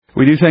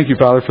We do thank you,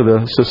 Father, for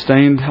the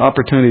sustained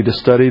opportunity to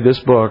study this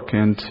book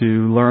and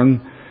to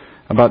learn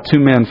about two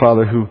men,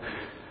 Father, who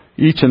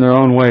each in their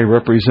own way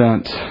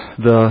represent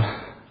the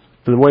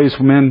ways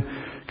men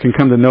can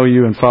come to know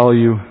you and follow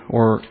you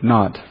or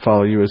not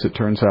follow you, as it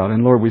turns out.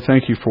 And Lord, we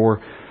thank you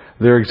for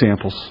their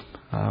examples.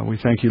 We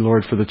thank you,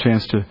 Lord, for the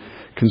chance to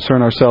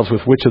concern ourselves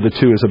with which of the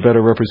two is a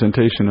better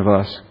representation of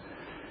us.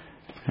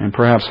 And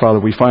perhaps, Father,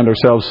 we find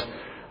ourselves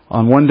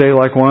on one day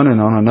like one and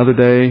on another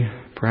day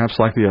perhaps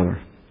like the other.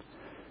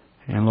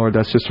 And Lord,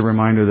 that's just a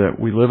reminder that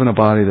we live in a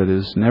body that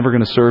is never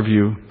going to serve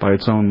you by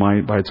its own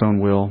might, by its own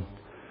will,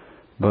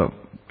 but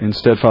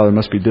instead, Father,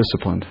 must be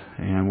disciplined.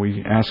 And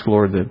we ask,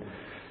 Lord, that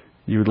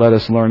you would let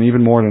us learn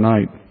even more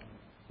tonight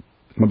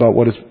about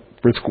what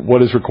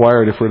is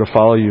required if we're to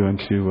follow you and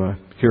to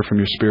hear from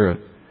your Spirit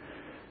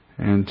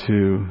and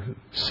to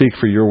seek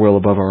for your will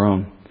above our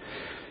own.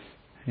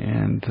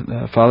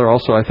 And Father,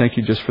 also I thank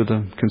you just for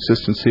the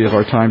consistency of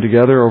our time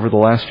together over the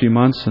last few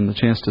months and the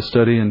chance to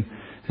study and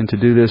to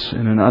do this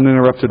in an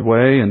uninterrupted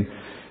way and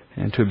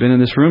to have been in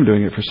this room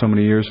doing it for so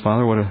many years.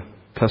 Father, what a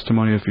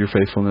testimony of your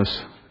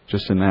faithfulness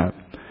just in that.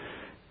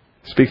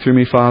 Speak through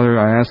me, Father.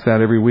 I ask that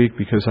every week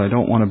because I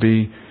don't want to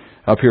be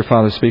up here,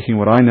 Father, speaking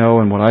what I know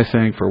and what I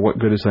think, for what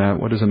good is that?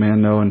 What does a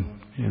man know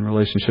in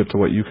relationship to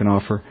what you can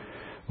offer?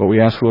 But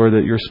we ask, Lord,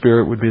 that your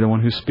Spirit would be the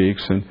one who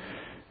speaks, and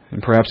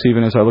perhaps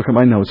even as I look at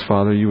my notes,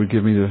 Father, you would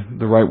give me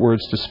the right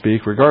words to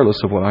speak, regardless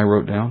of what I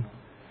wrote down.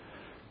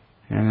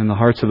 And in the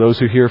hearts of those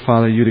who hear,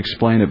 Father, you'd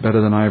explain it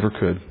better than I ever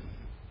could.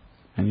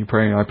 And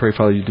I pray,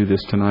 Father, you do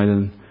this tonight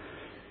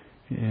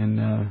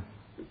in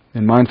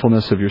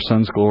mindfulness of your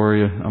Son's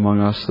glory among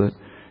us, that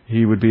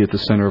he would be at the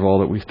center of all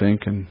that we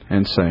think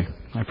and say.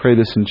 I pray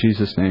this in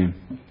Jesus' name.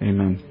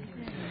 Amen.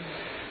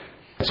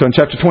 So in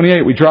chapter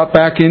 28, we drop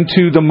back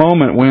into the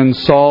moment when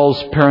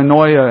Saul's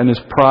paranoia and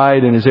his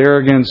pride and his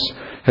arrogance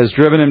has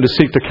driven him to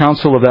seek the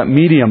counsel of that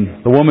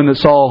medium, the woman that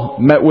Saul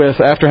met with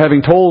after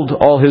having told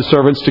all his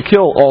servants to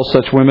kill all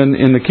such women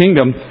in the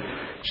kingdom.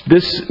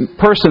 This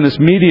person, this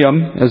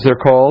medium, as they're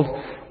called,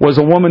 was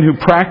a woman who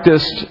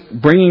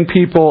practiced bringing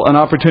people an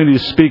opportunity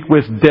to speak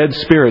with dead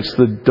spirits,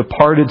 the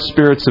departed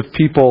spirits of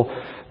people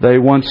they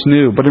once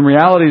knew. But in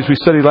reality, as we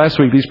studied last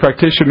week, these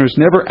practitioners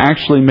never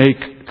actually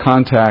make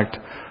contact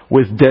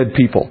with dead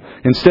people.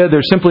 Instead,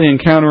 they're simply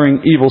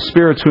encountering evil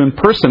spirits who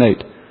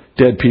impersonate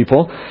dead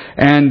people.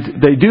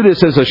 And they do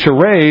this as a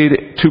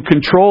charade to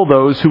control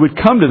those who would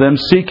come to them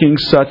seeking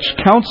such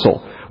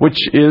counsel, which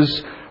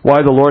is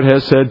why the Lord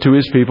has said to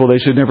His people they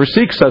should never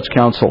seek such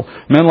counsel.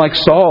 Men like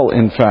Saul,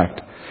 in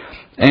fact.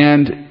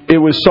 And it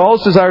was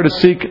Saul's desire to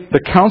seek the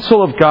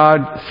counsel of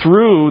God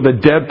through the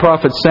dead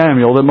prophet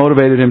Samuel that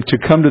motivated him to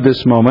come to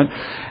this moment.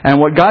 And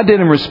what God did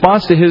in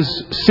response to his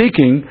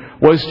seeking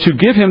was to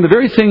give him the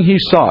very thing he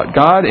sought.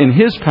 God, in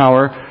His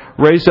power,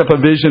 raised up a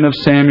vision of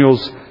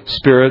Samuel's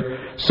spirit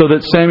so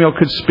that Samuel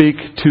could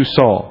speak to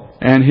Saul.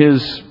 And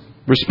his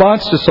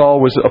response to Saul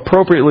was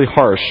appropriately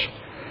harsh.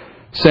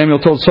 Samuel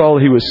told Saul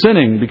he was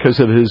sinning because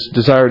of his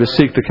desire to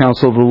seek the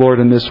counsel of the Lord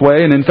in this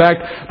way. And in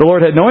fact, the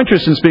Lord had no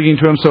interest in speaking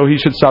to him, so he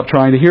should stop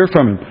trying to hear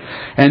from him.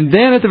 And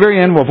then at the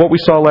very end of what we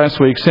saw last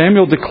week,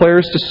 Samuel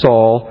declares to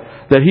Saul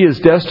that he is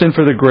destined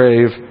for the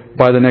grave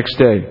by the next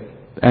day.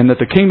 And that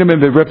the kingdom had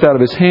been ripped out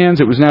of his hands.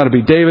 It was now to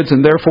be David's.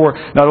 And therefore,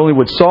 not only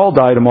would Saul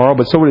die tomorrow,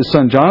 but so would his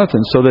son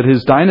Jonathan, so that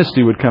his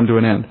dynasty would come to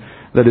an end.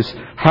 That his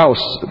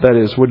house, that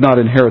is, would not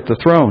inherit the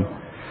throne.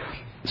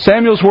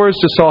 Samuel's words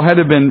to Saul had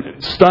to have been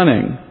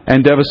stunning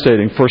and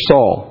devastating for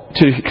Saul,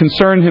 to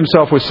concern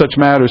himself with such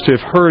matters, to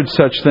have heard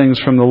such things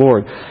from the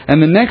Lord.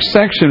 And the next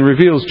section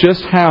reveals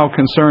just how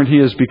concerned he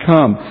has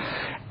become.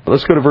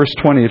 Let's go to verse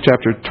 20 of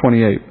chapter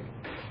 28.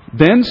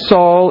 Then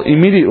Saul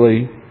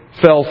immediately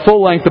fell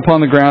full length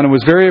upon the ground and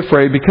was very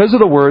afraid because of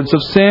the words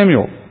of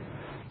Samuel.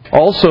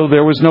 Also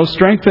there was no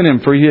strength in him,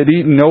 for he had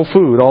eaten no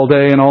food all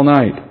day and all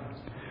night.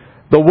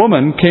 The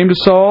woman came to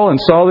Saul and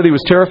saw that he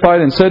was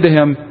terrified and said to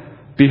him,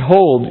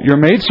 Behold, your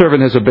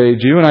maidservant has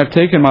obeyed you, and I have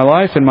taken my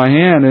life in my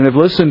hand and have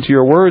listened to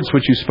your words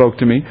which you spoke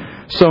to me.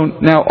 So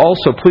now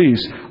also,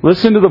 please,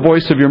 listen to the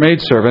voice of your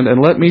maidservant,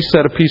 and let me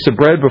set a piece of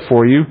bread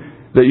before you,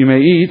 that you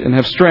may eat and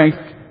have strength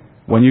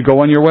when you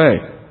go on your way.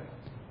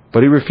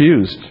 But he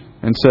refused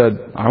and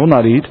said, I will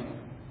not eat.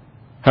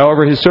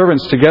 However, his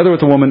servants, together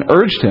with the woman,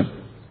 urged him,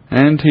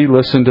 and he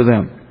listened to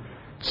them.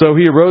 So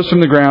he arose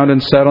from the ground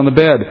and sat on the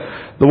bed.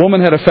 The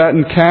woman had a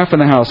fattened calf in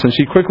the house, and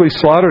she quickly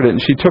slaughtered it,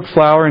 and she took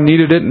flour and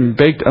kneaded it and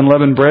baked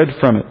unleavened bread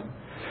from it.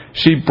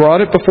 She brought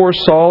it before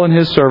Saul and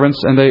his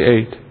servants, and they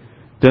ate.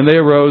 Then they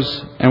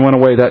arose and went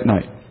away that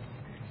night.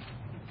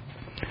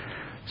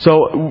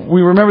 So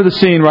we remember the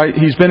scene, right?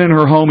 He's been in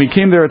her home. He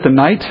came there at the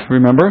night,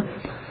 remember?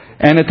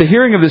 And at the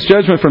hearing of this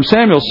judgment from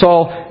Samuel,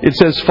 Saul, it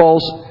says,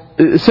 falls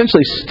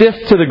essentially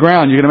stiff to the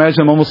ground. You can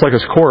imagine him almost like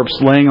a corpse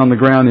laying on the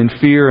ground in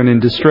fear and in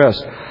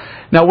distress.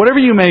 Now, whatever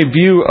you may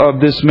view of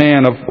this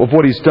man, of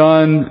what he's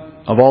done,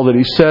 of all that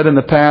he's said in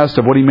the past,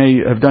 of what he may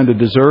have done to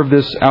deserve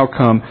this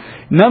outcome,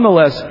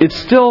 nonetheless, it's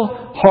still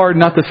hard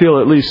not to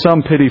feel at least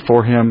some pity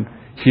for him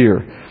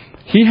here.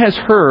 He has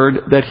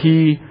heard that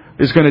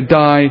is going to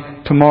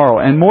die tomorrow.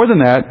 And more than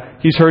that,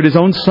 he's heard his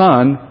own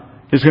son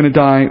is going to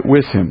die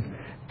with him.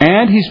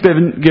 And he's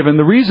been given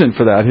the reason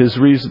for that.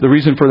 The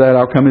reason for that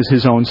outcome is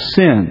his own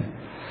sin.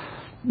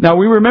 Now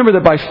we remember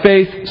that by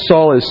faith,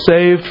 Saul is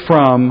saved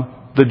from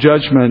the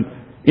judgment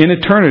in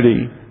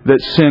eternity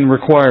that sin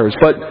requires.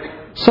 But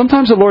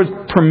sometimes the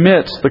Lord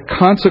permits the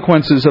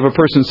consequences of a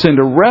person's sin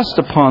to rest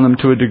upon them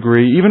to a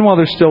degree, even while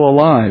they're still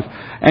alive.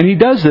 And He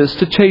does this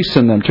to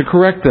chasten them, to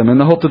correct them, in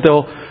the hope that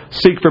they'll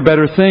seek for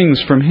better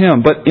things from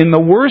Him. But in the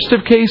worst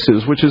of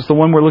cases, which is the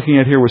one we're looking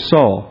at here with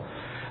Saul,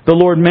 the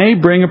Lord may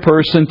bring a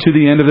person to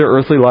the end of their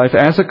earthly life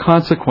as a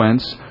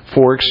consequence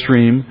for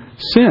extreme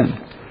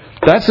sin.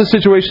 That's the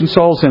situation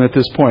Saul's in at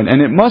this point.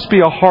 And it must be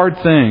a hard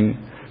thing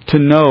to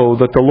know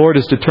that the Lord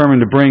is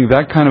determined to bring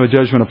that kind of a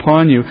judgment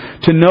upon you,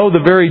 to know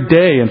the very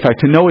day, in fact,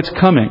 to know it's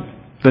coming,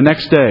 the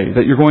next day,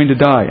 that you're going to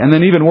die. And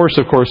then even worse,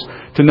 of course,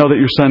 to know that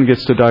your son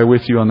gets to die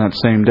with you on that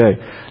same day.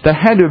 That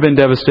had to have been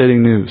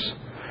devastating news.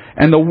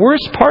 And the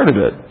worst part of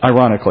it,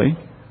 ironically,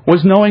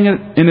 was knowing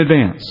it in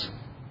advance.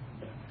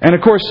 And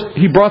of course,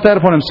 he brought that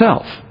upon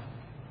himself,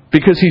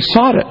 because he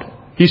sought it.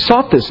 He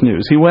sought this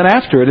news. He went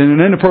after it in an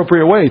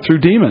inappropriate way, through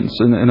demons,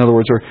 in other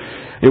words, or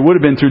it would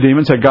have been through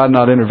demons had God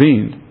not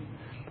intervened.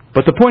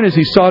 But the point is,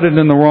 he sought it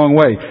in the wrong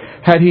way.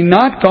 Had he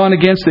not gone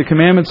against the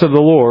commandments of the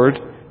Lord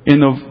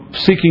in the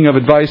seeking of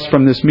advice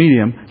from this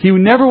medium, he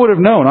never would have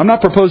known. I'm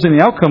not proposing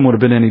the outcome would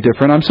have been any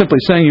different. I'm simply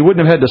saying he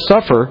wouldn't have had to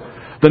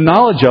suffer the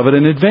knowledge of it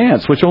in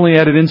advance, which only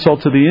added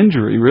insult to the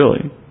injury,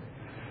 really.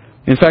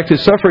 In fact,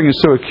 his suffering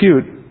is so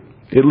acute,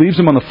 it leaves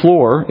him on the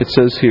floor, it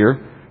says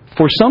here,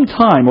 for some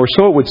time, or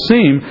so it would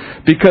seem,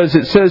 because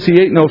it says he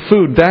ate no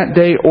food that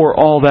day or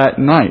all that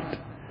night.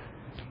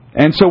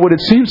 And so what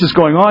it seems is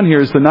going on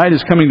here is the night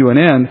is coming to an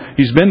end.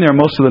 He's been there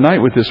most of the night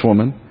with this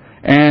woman.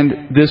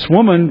 And this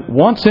woman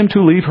wants him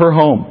to leave her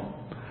home.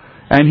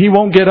 And he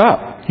won't get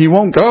up. He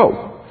won't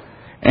go.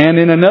 And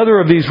in another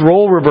of these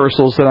role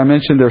reversals that I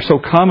mentioned, they're so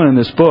common in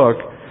this book,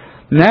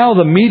 now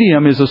the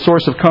medium is a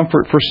source of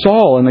comfort for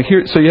Saul.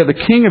 And so you have the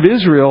king of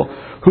Israel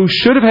who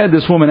should have had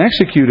this woman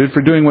executed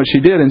for doing what she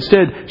did.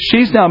 Instead,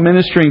 she's now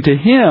ministering to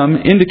him,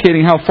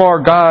 indicating how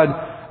far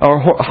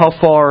how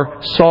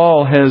far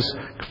Saul has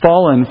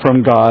fallen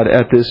from God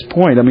at this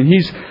point. I mean,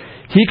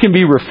 he can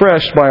be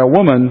refreshed by a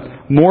woman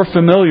more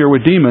familiar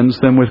with demons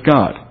than with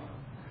God.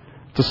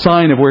 It's a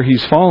sign of where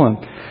he's fallen.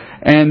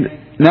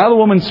 And now the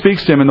woman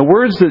speaks to him, and the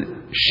words that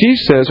she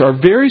says are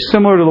very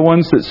similar to the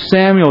ones that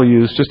Samuel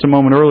used just a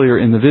moment earlier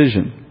in the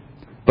vision.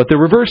 But they're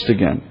reversed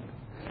again.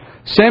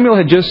 Samuel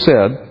had just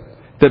said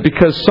that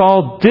because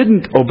Saul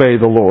didn't obey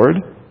the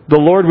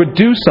Lord would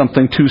do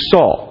something to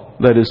Saul,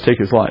 that is, take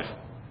his life.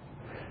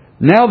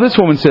 Now this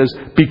woman says,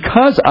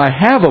 because I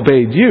have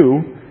obeyed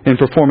you in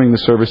performing the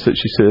service that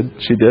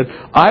she did,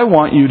 I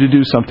want you to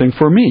do something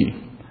for me.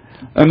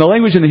 And the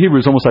language in the Hebrew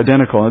is almost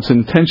identical. And it's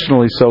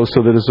intentionally so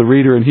that as the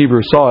reader in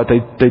Hebrew saw it,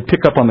 they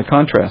pick up on the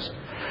contrast.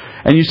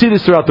 And you see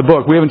this throughout the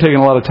book. We haven't taken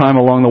a lot of time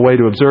along the way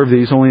to observe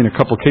these, only in a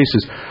couple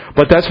cases.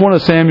 But that's one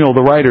of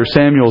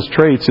Samuel's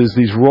traits, is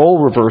these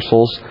role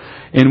reversals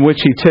in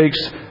which he takes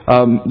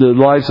the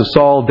lives of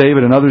Saul,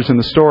 David, and others in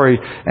the story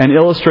and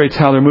illustrates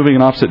how they're moving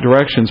in opposite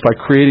directions by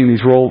creating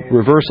these role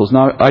reversals.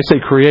 Now, I say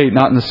create,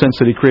 not in the sense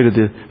that he created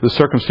the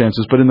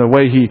circumstances, but in the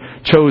way he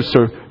chose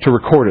to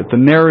record it. The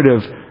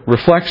narrative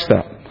reflects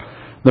that.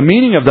 The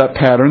meaning of that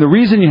pattern, the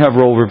reason you have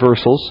role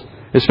reversals,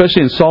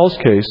 especially in Saul's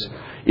case,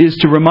 is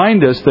to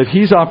remind us that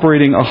he's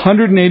operating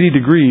 180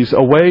 degrees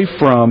away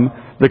from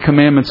the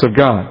commandments of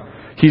God.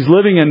 He's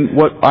living in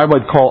what I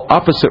would call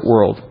opposite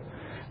world.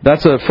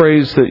 That's a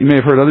phrase that you may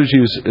have heard others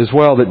use as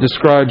well that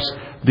describes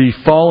the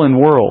fallen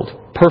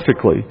world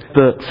perfectly.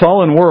 The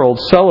fallen world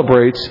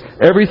celebrates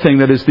everything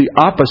that is the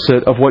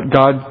opposite of what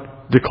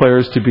God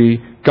declares to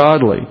be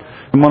godly.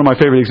 And one of my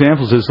favorite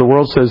examples is the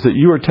world says that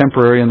you are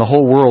temporary and the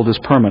whole world is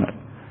permanent.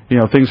 You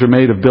know, things are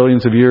made of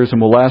billions of years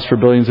and will last for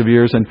billions of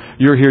years, and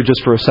you're here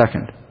just for a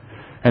second.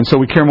 And so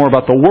we care more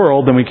about the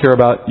world than we care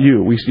about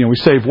you. We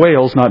save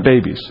whales, not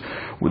babies.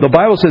 The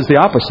Bible says the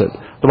opposite.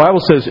 The Bible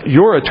says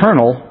you're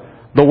eternal.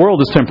 The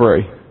world is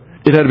temporary.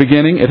 It had a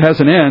beginning, it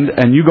has an end,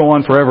 and you go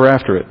on forever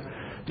after it.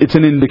 It's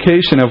an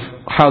indication of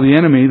how the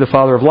enemy, the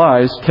father of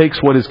lies, takes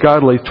what is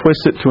godly,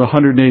 twists it to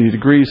 180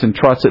 degrees, and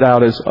trots it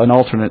out as an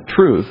alternate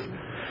truth.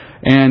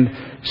 And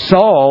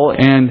Saul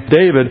and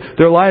David,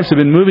 their lives have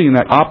been moving in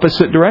that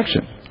opposite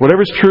direction.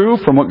 Whatever's true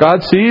from what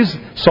God sees,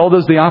 Saul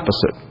does the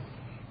opposite.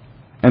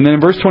 And then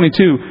in verse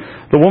 22,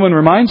 the woman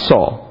reminds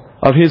Saul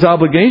of his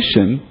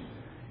obligation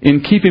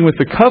in keeping with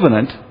the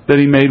covenant that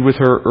he made with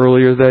her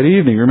earlier that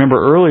evening. Remember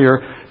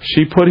earlier,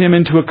 she put him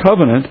into a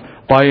covenant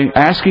by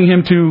asking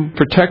him to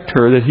protect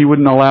her, that he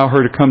wouldn't allow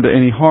her to come to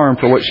any harm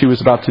for what she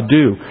was about to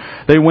do.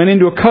 They went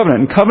into a covenant.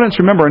 And covenants,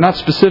 remember, are not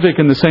specific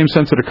in the same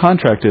sense that a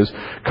contract is.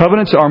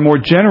 Covenants are more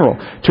general.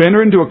 To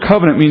enter into a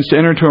covenant means to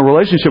enter into a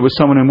relationship with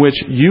someone in which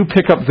you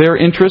pick up their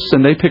interests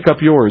and they pick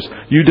up yours.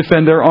 You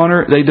defend their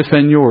honor, they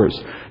defend yours.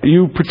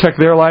 You protect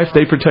their life,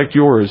 they protect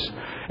yours.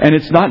 And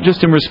it's not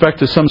just in respect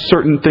to some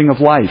certain thing of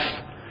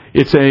life.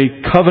 It's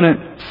a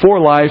covenant for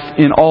life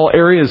in all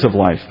areas of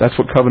life. That's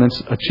what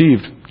covenants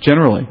achieved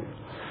generally.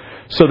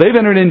 So they've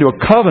entered into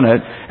a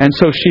covenant, and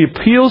so she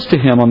appeals to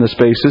him on this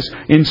basis,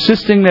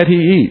 insisting that he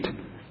eat,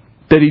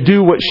 that he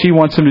do what she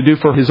wants him to do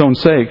for his own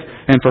sake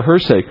and for her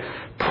sake,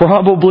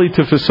 probably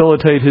to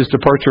facilitate his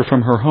departure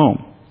from her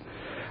home.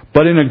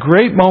 But in a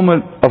great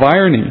moment of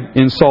irony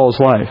in Saul's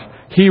life,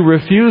 he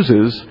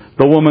refuses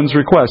the woman's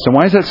request. And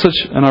why is that such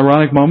an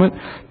ironic moment?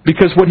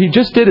 Because what he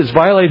just did is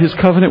violate his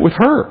covenant with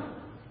her,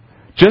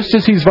 just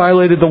as he's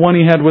violated the one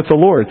he had with the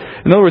Lord.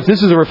 In other words,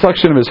 this is a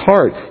reflection of his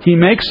heart. He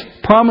makes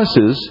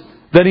promises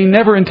that he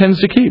never intends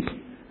to keep.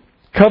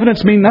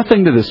 Covenants mean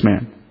nothing to this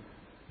man,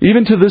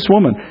 even to this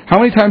woman. How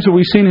many times have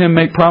we seen him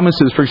make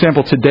promises, for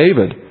example, to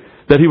David,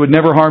 that he would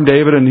never harm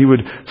David and he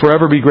would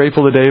forever be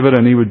grateful to David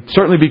and he would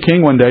certainly be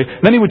king one day.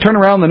 Then he would turn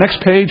around the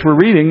next page we're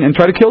reading and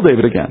try to kill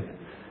David again.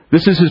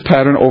 This is his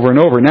pattern over and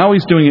over. Now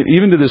he's doing it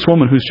even to this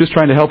woman who's just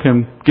trying to help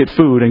him get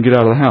food and get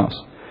out of the house.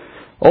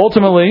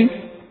 Ultimately,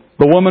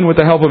 the woman, with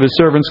the help of his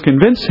servants,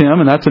 convince him,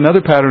 and that's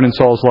another pattern in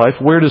Saul's life.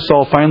 Where does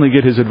Saul finally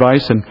get his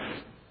advice, and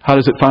how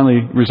does it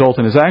finally result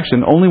in his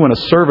action? Only when a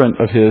servant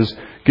of his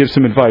gives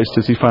him advice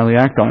does he finally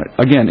act on it.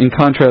 Again, in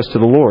contrast to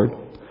the Lord.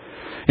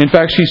 In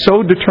fact, she's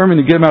so determined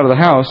to get him out of the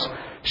house,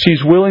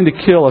 she's willing to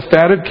kill a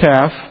fatted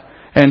calf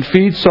and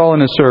feed Saul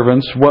and his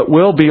servants what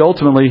will be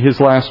ultimately his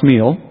last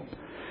meal.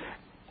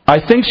 I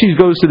think she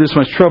goes to this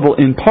much trouble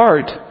in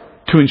part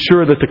to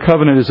ensure that the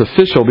covenant is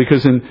official,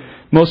 because in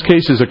most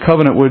cases a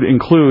covenant would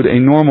include a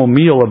normal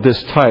meal of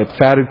this type,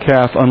 fatted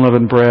calf,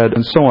 unleavened bread,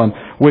 and so on,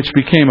 which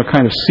became a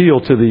kind of seal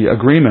to the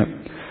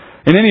agreement.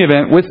 In any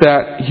event, with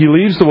that, he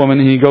leaves the woman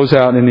and he goes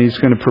out and he's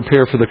going to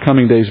prepare for the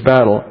coming day's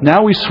battle.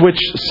 Now we switch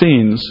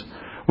scenes.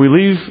 We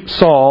leave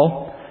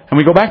Saul and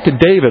we go back to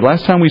David.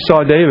 Last time we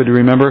saw David, you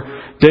remember,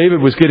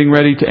 David was getting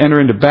ready to enter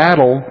into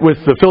battle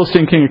with the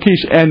Philistine king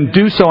Achish and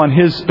do so on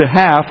his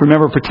behalf,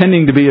 remember,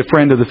 pretending to be a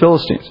friend of the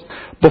Philistines.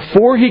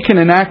 Before he can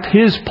enact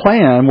his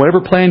plan,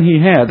 whatever plan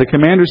he had, the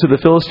commanders of the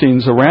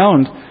Philistines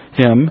around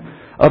him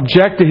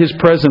object to his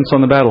presence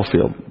on the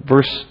battlefield.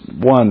 Verse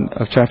 1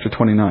 of chapter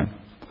 29.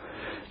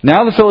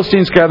 Now the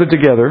Philistines gathered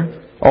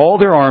together all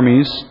their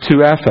armies to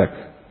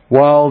Aphek,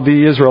 while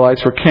the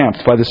Israelites were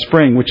camped by the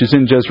spring which is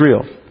in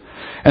Jezreel.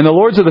 And the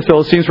lords of the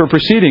Philistines were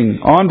proceeding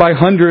on by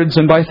hundreds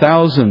and by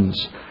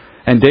thousands.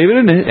 And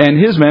David and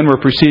his men were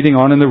proceeding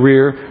on in the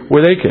rear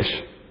with Achish.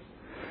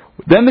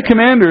 Then the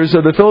commanders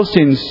of the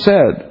Philistines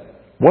said,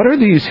 "What are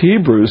these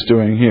Hebrews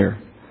doing here?"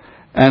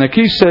 And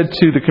Achish said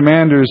to the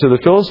commanders of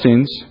the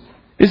Philistines,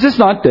 "Is this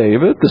not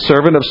David, the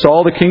servant of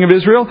Saul, the king of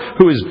Israel,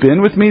 who has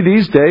been with me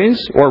these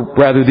days, or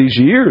rather these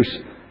years?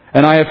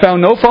 And I have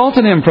found no fault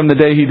in him from the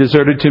day he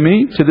deserted to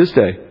me to this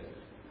day."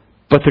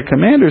 But the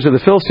commanders of the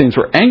Philistines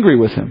were angry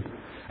with him.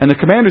 And the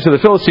commanders of the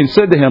Philistines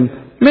said to him,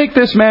 "Make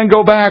this man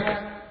go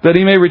back, that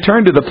he may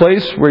return to the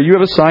place where you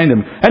have assigned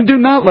him. And do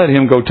not let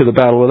him go to the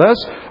battle with us,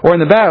 or in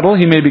the battle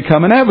he may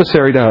become an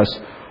adversary to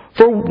us.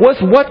 For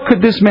with what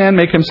could this man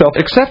make himself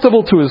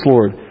acceptable to his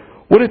Lord?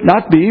 Would it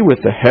not be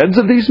with the heads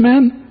of these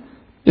men?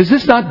 Is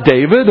this not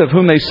David, of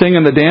whom they sing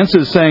in the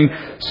dances, saying,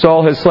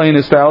 Saul has slain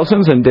his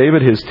thousands, and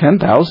David his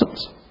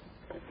 10,000s?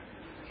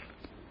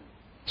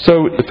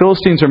 So the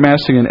Philistines are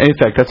massing in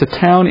Aphek. That's a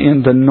town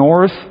in the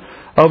north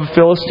of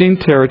Philistine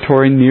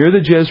territory, near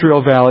the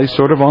Jezreel Valley,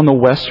 sort of on the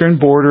western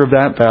border of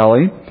that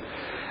valley.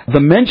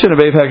 The mention of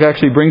Aphek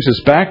actually brings us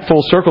back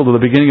full circle to the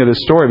beginning of this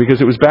story, because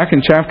it was back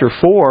in chapter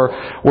 4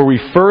 where we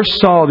first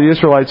saw the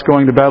Israelites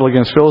going to battle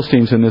against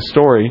Philistines in this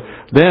story,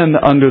 then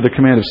under the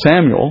command of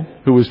Samuel,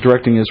 who was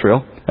directing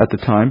Israel at the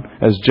time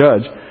as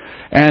judge.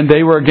 And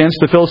they were against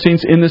the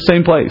Philistines in the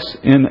same place,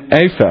 in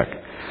Aphek.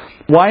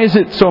 Why is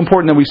it so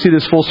important that we see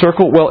this full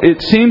circle? Well,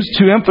 it seems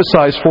to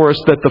emphasize for us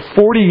that the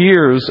 40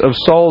 years of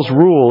Saul's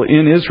rule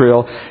in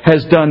Israel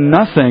has done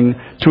nothing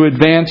to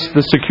advance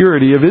the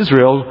security of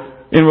Israel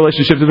in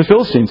relationship to the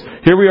Philistines.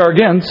 Here we are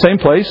again, same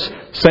place,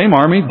 same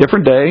army,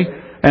 different day,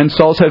 and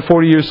Saul's had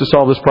 40 years to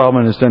solve this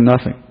problem and has done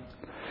nothing.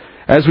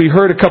 As we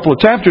heard a couple of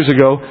chapters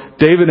ago,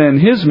 David and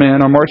his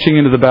men are marching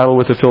into the battle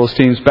with the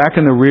Philistines back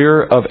in the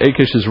rear of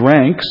Achish's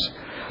ranks.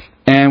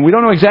 And we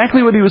don't know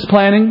exactly what he was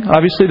planning.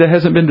 Obviously, that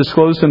hasn't been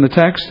disclosed in the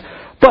text.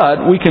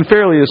 But we can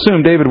fairly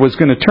assume David was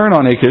going to turn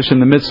on Achish in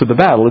the midst of the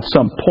battle at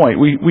some point.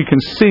 We can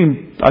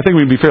see, I think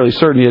we'd be fairly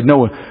certain he had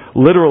no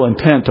literal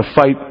intent to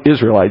fight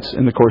Israelites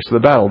in the course of the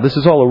battle. This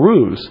is all a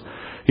ruse.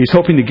 He's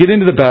hoping to get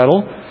into the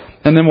battle,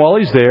 and then while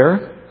he's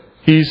there,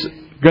 he's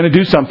going to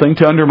do something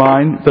to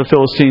undermine the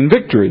Philistine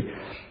victory.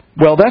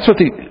 Well, that's what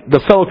the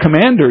fellow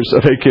commanders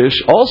of Achish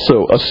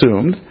also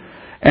assumed.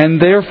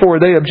 And therefore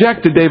they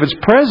object to David's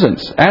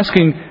presence,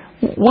 asking,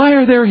 why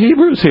are there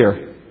Hebrews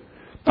here?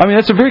 I mean,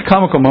 that's a very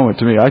comical moment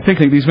to me. I think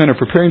these men are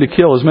preparing to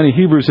kill as many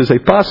Hebrews as they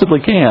possibly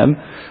can.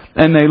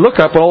 And they look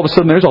up, and all of a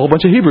sudden there's a whole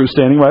bunch of Hebrews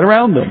standing right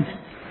around them.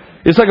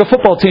 It's like a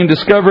football team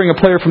discovering a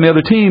player from the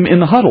other team in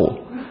the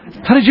huddle.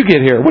 How did you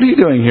get here? What are you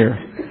doing here?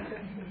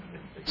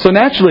 So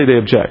naturally they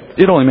object.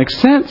 It only makes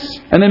sense.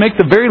 And they make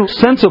the very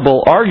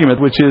sensible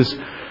argument, which is,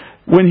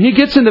 when he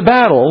gets into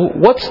battle,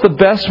 what's the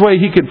best way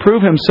he could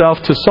prove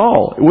himself to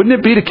Saul? Wouldn't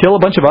it be to kill a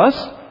bunch of us?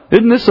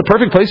 Isn't this the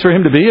perfect place for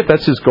him to be if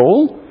that's his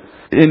goal?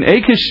 And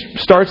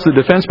Achish starts the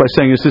defense by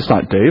saying, is this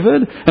not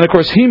David? And of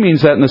course he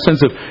means that in the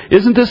sense of,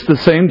 isn't this the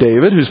same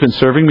David who's been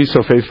serving me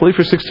so faithfully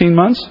for 16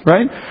 months?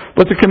 Right?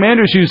 But the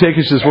commanders use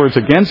Achish's words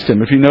against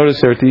him. If you notice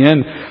there at the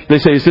end, they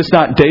say, is this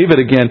not David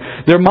again?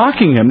 They're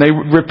mocking him. They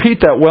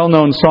repeat that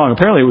well-known song.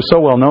 Apparently it was so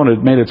well-known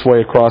it made its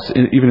way across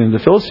even into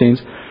the Philistines,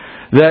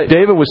 that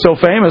David was so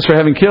famous for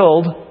having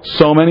killed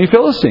so many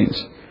Philistines.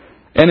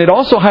 And it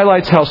also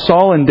highlights how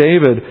Saul and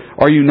David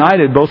are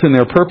united both in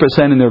their purpose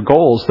and in their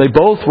goals. They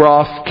both were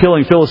off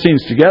killing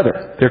Philistines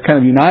together. They're kind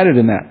of united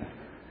in that.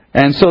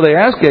 And so they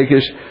ask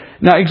Achish,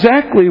 now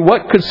exactly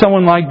what could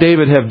someone like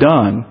David have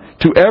done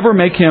to ever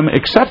make him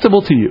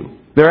acceptable to you?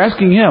 They're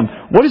asking him,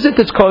 what is it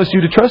that's caused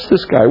you to trust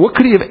this guy? What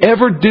could he have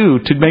ever do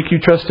to make you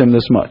trust him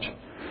this much?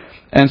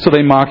 And so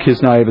they mock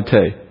his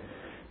naivete.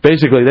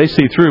 Basically, they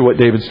see through what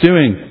David's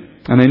doing,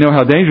 and they know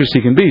how dangerous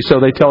he can be, so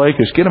they tell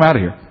Achish, get him out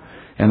of here.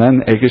 And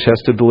then Achish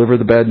has to deliver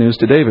the bad news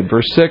to David.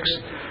 Verse 6,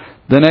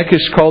 then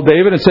Achish called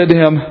David and said to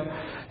him,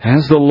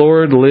 as the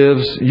Lord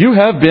lives, you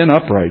have been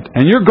upright,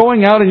 and your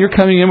going out and your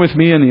coming in with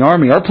me in the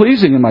army are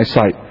pleasing in my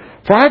sight.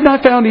 For I have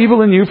not found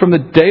evil in you from the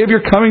day of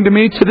your coming to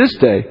me to this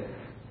day.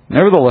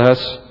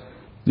 Nevertheless,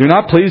 you're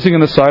not pleasing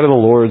in the sight of the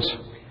Lord's.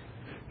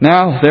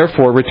 Now,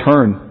 therefore,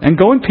 return, and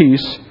go in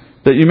peace,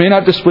 that you may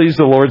not displease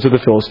the lords of the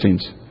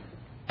Philistines.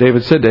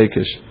 David said to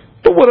Achish,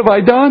 but what have I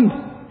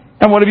done?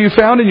 And what have you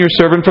found in your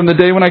servant from the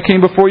day when I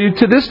came before you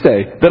to this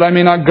day, that I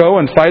may not go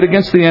and fight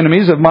against the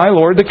enemies of my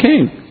lord the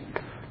king?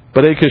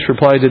 But Achish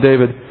replied to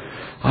David,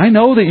 I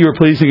know that you are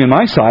pleasing in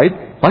my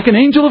sight, like an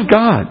angel of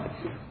God.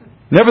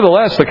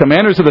 Nevertheless, the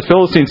commanders of the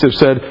Philistines have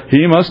said,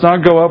 he must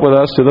not go up with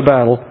us to the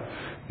battle.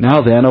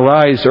 Now then,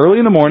 arise early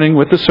in the morning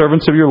with the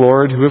servants of your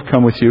Lord who have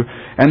come with you,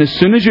 and as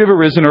soon as you have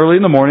arisen early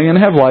in the morning and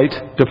have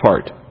light,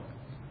 depart.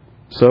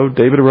 So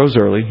David arose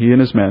early, he and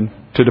his men,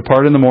 to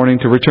depart in the morning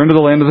to return to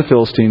the land of the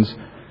Philistines,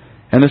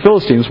 and the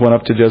Philistines went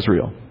up to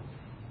Jezreel.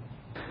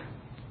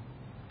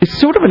 It's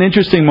sort of an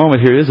interesting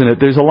moment here, isn't it?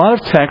 There's a lot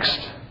of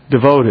text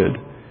devoted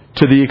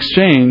to the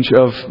exchange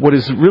of what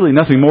is really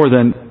nothing more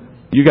than,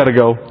 you got to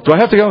go. Do I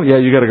have to go? Yeah,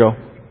 you got to go.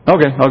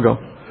 Okay, I'll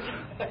go.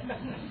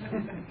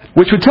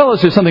 Which would tell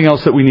us there's something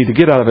else that we need to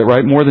get out of it,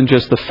 right? More than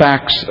just the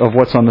facts of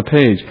what's on the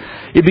page.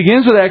 It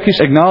begins with Achish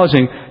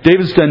acknowledging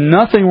David's done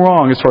nothing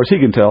wrong, as far as he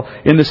can tell,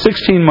 in the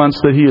 16 months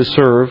that he has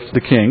served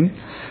the king.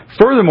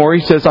 Furthermore,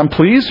 he says, I'm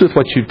pleased with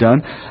what you've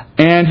done.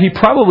 And he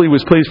probably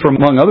was pleased for,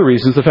 among other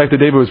reasons, the fact that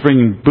David was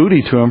bringing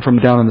booty to him from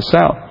down in the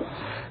south.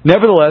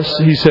 Nevertheless,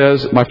 he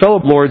says, my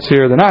fellow lords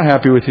here, they're not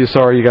happy with you.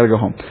 Sorry, you got to go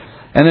home.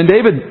 And then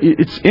David,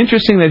 it's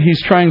interesting that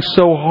he's trying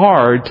so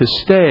hard to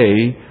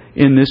stay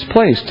in this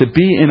place, to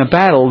be in a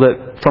battle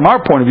that, from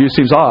our point of view,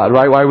 seems odd,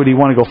 right? Why would he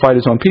want to go fight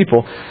his own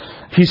people?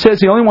 He says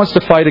he only wants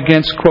to fight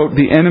against, quote,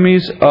 the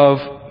enemies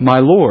of my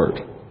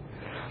Lord.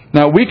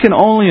 Now, we can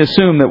only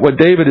assume that what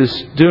David is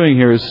doing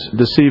here is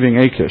deceiving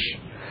Achish.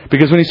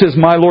 Because when he says,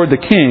 my Lord the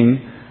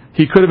King,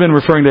 he could have been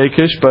referring to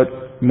Achish,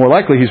 but more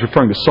likely he's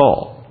referring to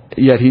Saul.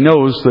 Yet he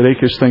knows that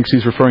Achish thinks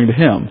he's referring to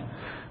him,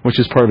 which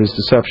is part of his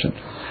deception.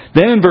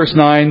 Then in verse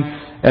 9,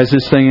 as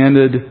this thing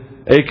ended,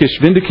 Achish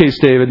vindicates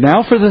David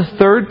now for the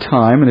third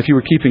time, and if you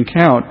were keeping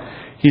count,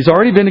 he's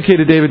already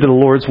vindicated David to the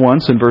Lords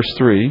once in verse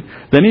 3.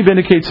 Then he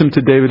vindicates him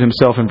to David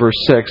himself in verse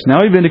 6.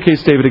 Now he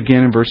vindicates David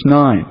again in verse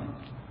 9.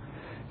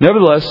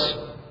 Nevertheless,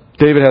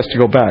 David has to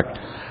go back.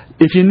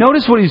 If you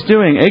notice what he's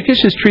doing,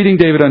 Achish is treating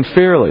David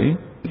unfairly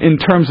in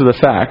terms of the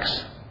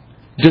facts,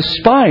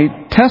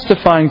 despite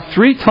testifying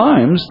 3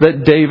 times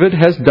that David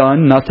has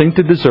done nothing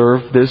to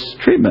deserve this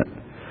treatment.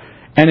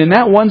 And in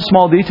that one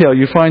small detail,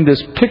 you find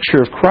this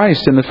picture of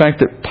Christ in the fact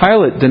that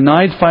Pilate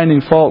denied finding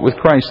fault with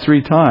Christ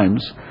 3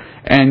 times,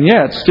 and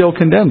yet still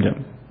condemned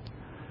him.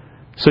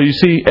 So you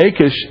see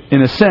Achish,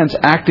 in a sense,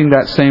 acting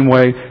that same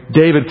way,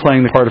 David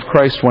playing the part of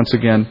Christ once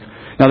again.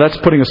 Now that's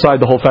putting aside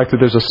the whole fact that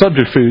there's a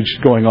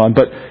subterfuge going on,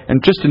 but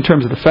and just in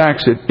terms of the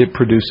facts, it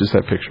produces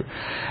that picture.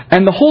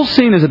 And the whole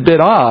scene is a bit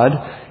odd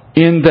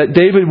in that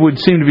David would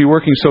seem to be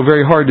working so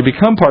very hard to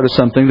become part of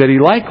something that he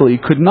likely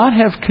could not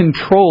have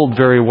controlled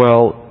very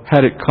well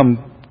had it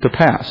come to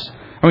pass.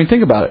 I mean,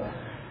 think about it.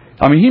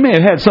 I mean, he may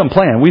have had some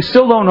plan. We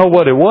still don't know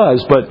what it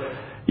was, but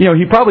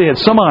he probably had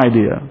some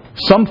idea,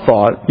 some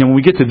thought. When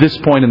we get to this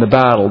point in the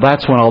battle,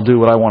 that's when I'll do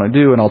what I want to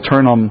do, and I'll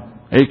turn on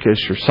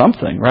Achish or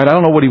something, right? I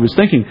don't know what he was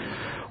thinking.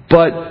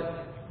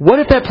 But what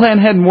if that plan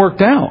hadn't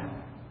worked out?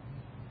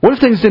 What if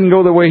things didn't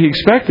go the way he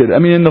expected? I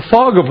mean, in the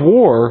fog of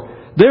war,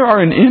 there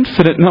are an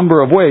infinite number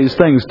of ways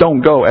things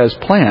don't go as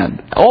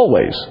planned.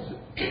 Always.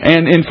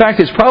 And in fact,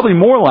 it's probably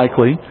more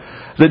likely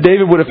that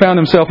David would have found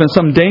himself in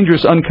some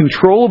dangerous,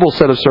 uncontrollable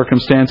set of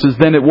circumstances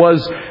than it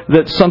was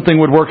that something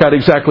would work out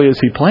exactly as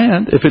he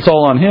planned. If it's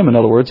all on him, in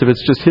other words, if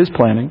it's just his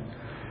planning.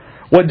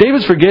 What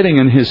David's forgetting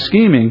in his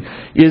scheming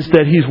is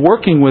that he's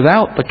working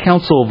without the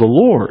counsel of the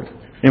Lord.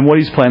 in what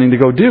he's planning to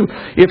go do.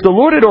 If the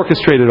Lord had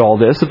orchestrated all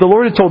this, if the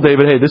Lord had told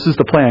David, hey, this is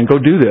the plan, go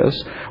do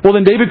this, well,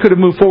 then David could have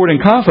moved forward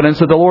in confidence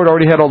that the Lord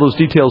already had all those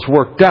details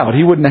worked out.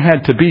 He wouldn't have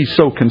had to be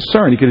so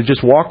concerned. He could have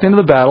just walked into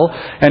the battle,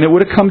 and it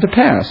would have come to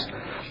pass.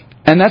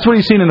 And that's what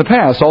he's seen in the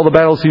past. All the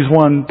battles he's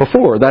won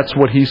before, that's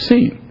what he's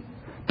seen.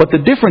 But the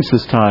difference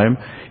this time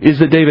is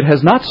that David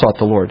has not sought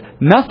the Lord.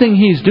 Nothing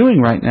he's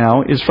doing right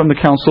now is from the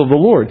counsel of the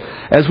Lord.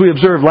 As we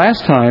observed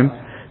last time,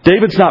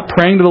 David's not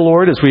praying to the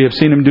Lord as we have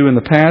seen him do in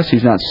the past.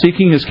 He's not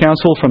seeking his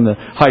counsel from the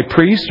high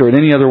priest or in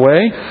any other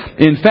way.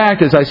 In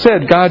fact, as I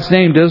said, God's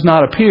name does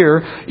not appear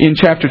in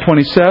chapter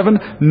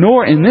 27,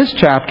 nor in this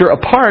chapter,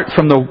 apart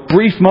from the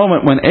brief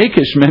moment when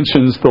Achish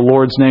mentions the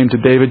Lord's name to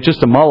David just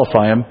to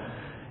mollify him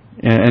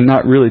and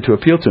not really to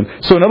appeal to him.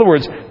 So in other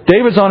words,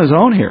 David's on his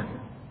own here.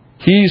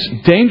 He's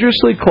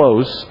dangerously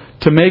close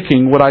to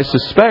making what I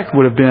suspect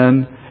would have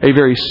been a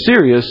very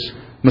serious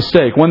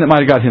mistake. One that might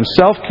have got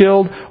himself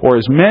killed or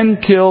his men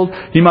killed.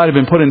 He might have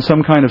been put in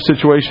some kind of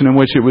situation in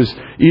which it was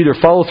either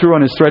follow through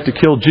on his threat to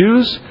kill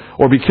Jews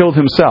or be killed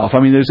himself. I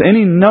mean, there's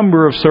any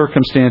number of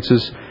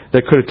circumstances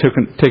that could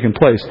have taken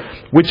place.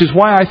 Which is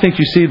why I think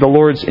you see the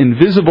Lord's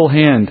invisible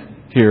hand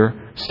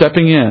here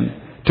stepping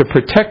in to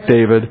protect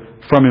David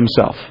from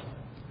himself.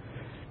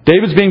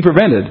 David's being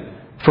prevented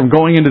from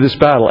going into this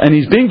battle. And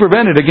he's being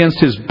prevented against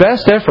his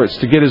best efforts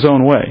to get his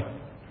own way.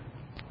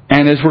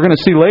 And as we're going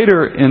to see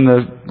later in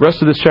the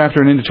rest of this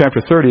chapter and into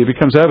chapter 30, it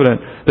becomes evident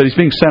that he's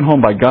being sent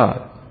home by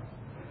God.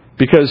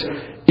 Because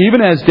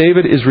even as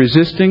David is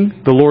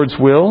resisting the Lord's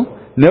will,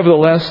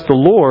 nevertheless, the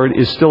Lord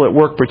is still at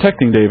work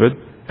protecting David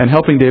and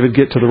helping David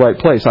get to the right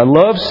place. I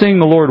love seeing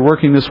the Lord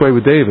working this way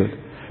with David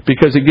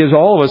because it gives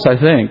all of us, I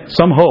think,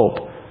 some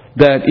hope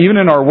that even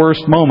in our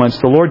worst moments,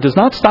 the Lord does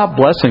not stop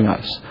blessing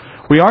us.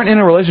 We aren't in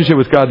a relationship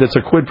with God that's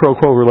a quid pro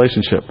quo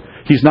relationship.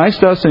 He's nice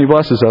to us and He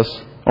blesses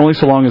us only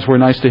so long as we're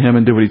nice to Him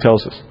and do what He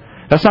tells us.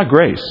 That's not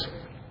grace.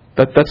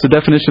 That's the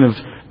definition of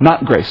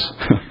not grace.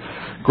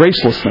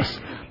 Gracelessness.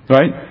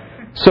 Right?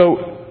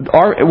 So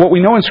what we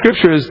know in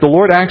Scripture is the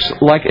Lord acts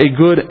like a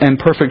good and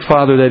perfect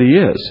Father that He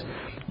is.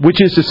 Which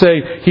is to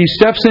say, He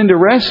steps in to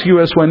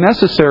rescue us when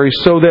necessary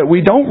so that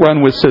we don't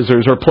run with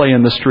scissors or play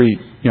in the street,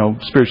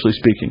 spiritually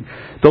speaking.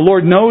 The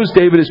Lord knows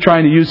David is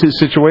trying to use his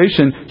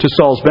situation to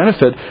Saul's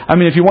benefit. I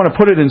mean, if you want to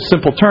put it in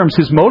simple terms,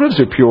 his motives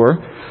are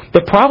pure.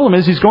 The problem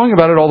is he's going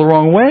about it all the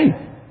wrong way.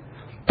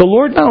 The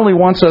Lord not only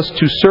wants us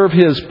to serve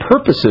His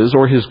purposes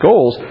or His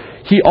goals,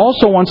 He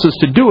also wants us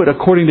to do it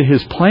according to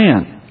His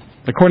plan,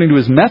 according to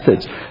His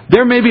methods.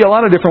 There may be a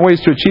lot of different ways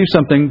to achieve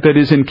something that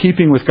is in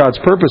keeping with God's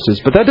purposes,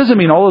 but that doesn't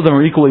mean all of them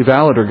are equally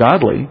valid or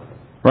godly,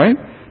 right?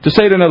 To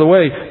say it another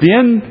way, the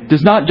end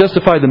does not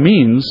justify the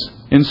means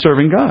in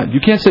serving God. You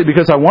can't say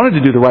because I wanted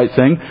to do the right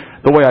thing,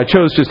 the way I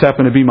chose just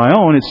happened to be my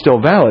own, it's still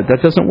valid.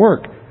 That doesn't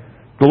work.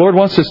 The Lord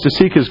wants us to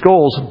seek His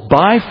goals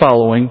by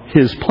following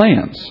His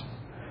plans.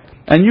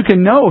 And you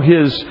can know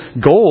His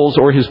goals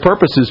or His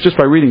purposes just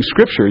by reading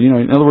Scripture.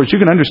 In other words, you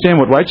can understand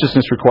what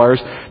righteousness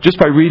requires just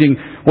by reading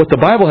what the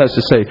Bible has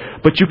to say.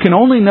 But you can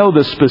only know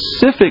the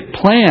specific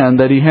plan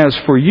that He has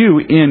for you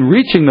in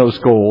reaching those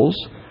goals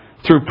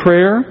through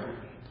prayer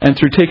and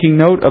through taking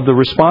note of the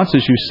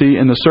responses you see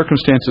in the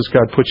circumstances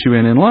God puts you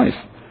in life.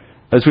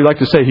 As we like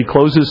to say, He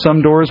closes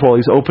some doors while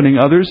He's opening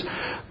others.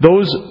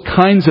 Those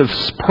kinds of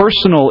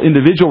personal,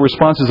 individual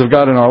responses of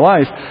God in our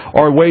life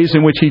are ways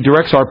in which He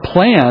directs our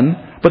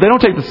plan, but they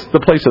don't take the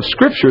place of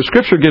Scripture.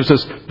 Scripture gives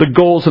us the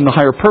goals and the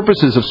higher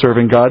purposes of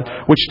serving God,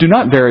 which do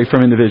not vary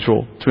from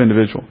individual to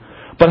individual.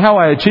 But how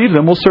I achieve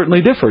them will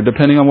certainly differ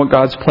depending on what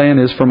God's plan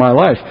is for my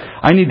life.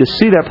 I need to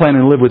see that plan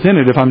and live within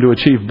it if I'm to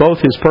achieve both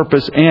His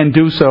purpose and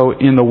do so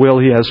in the will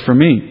He has for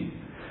me.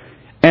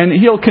 And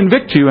He'll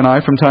convict you and I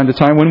from time to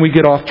time when we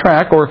get off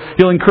track, or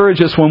He'll encourage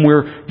us when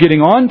we're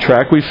getting on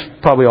track. We've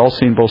probably all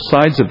seen both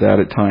sides of that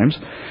at times.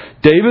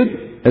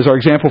 David, as our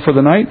example for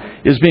the night,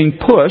 is being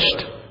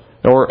pushed,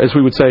 or as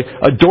we would say,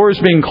 a door is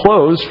being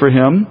closed for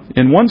him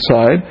in one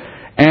side,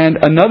 and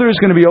another is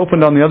going to be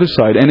opened on the other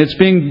side. And it's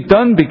being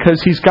done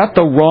because he's got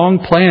the wrong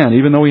plan,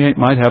 even though he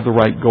might have the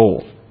right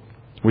goal,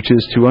 which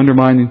is to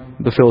undermine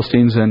the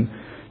Philistines and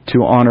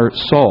to honor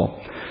Saul.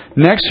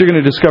 Next, you're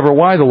going to discover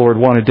why the Lord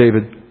wanted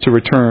David to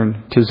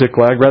return to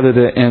Ziklag rather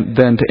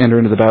than to enter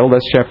into the battle.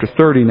 That's chapter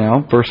 30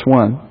 now, verse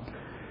 1.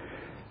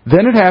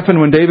 Then it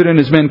happened when David and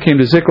his men came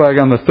to Ziklag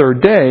on the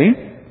third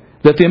day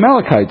that the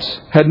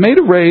Amalekites had made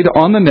a raid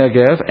on the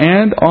Negev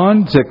and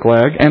on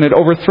Ziklag and had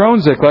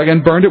overthrown Ziklag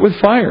and burned it with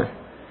fire.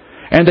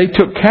 And they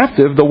took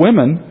captive the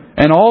women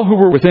and all who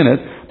were within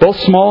it, both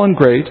small and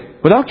great,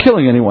 without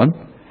killing anyone,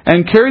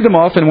 and carried them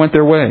off and went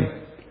their way.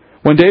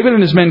 When David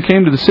and his men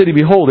came to the city,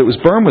 behold, it was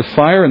burned with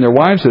fire, and their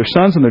wives, their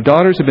sons, and their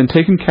daughters had been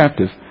taken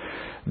captive.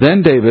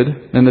 Then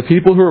David and the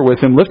people who were with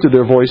him lifted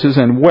their voices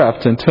and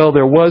wept until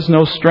there was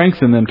no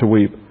strength in them to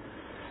weep.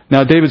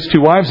 Now David's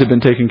two wives had been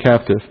taken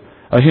captive,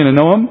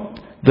 Ahinoam,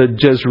 the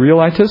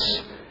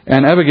Jezreelitess,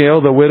 and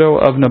Abigail, the widow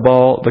of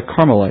Nabal the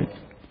Carmelite.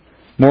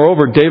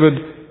 Moreover,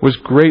 David was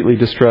greatly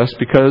distressed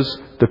because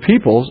the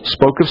people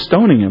spoke of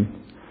stoning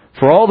him.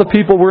 For all the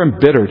people were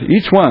embittered,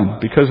 each one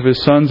because of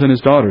his sons and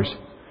his daughters.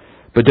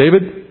 But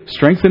David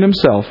strengthened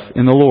himself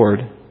in the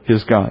Lord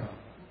his God.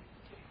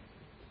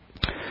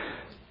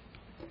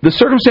 The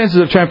circumstances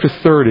of chapter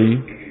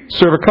 30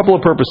 serve a couple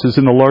of purposes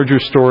in the larger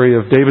story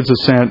of David's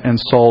ascent and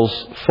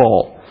Saul's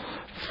fall.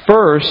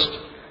 First,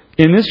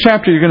 in this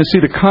chapter you're going to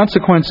see the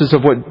consequences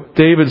of what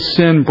David's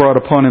sin brought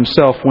upon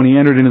himself when he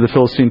entered into the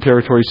Philistine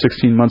territory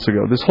 16 months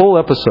ago. This whole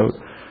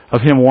episode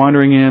of him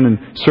wandering in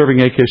and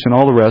serving Achish and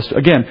all the rest.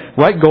 Again,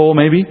 right goal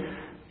maybe,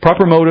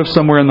 proper motive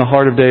somewhere in the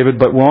heart of David,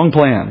 but wrong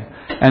plan.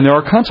 And there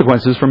are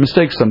consequences for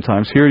mistakes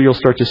sometimes. Here you'll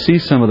start to see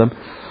some of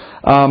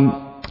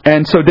them.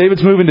 And so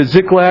David's moving to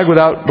Ziklag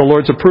without the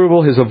Lord's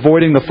approval. His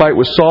avoiding the fight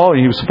with Saul.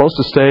 He was supposed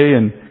to stay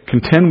and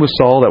contend with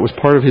Saul. That was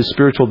part of his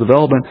spiritual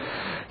development.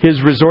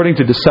 His resorting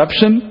to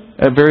deception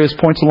at various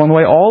points along the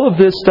way. All of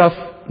this stuff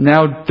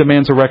now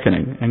demands a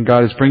reckoning. And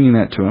God is bringing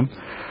that to him.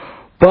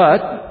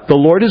 But the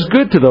Lord is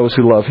good to those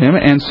who love Him.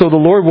 And so the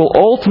Lord will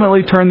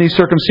ultimately turn these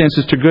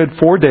circumstances to good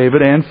for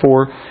David and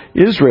for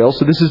Israel.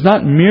 So this is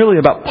not merely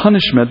about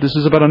punishment. This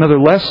is about another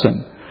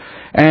lesson.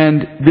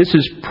 And this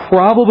is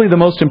probably the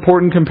most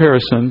important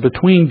comparison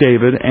between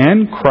David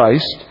and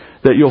Christ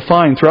that you'll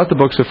find throughout the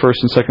books of 1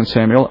 and 2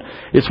 Samuel.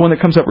 It's one that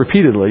comes up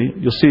repeatedly.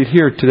 You'll see it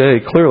here today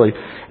clearly.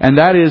 And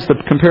that is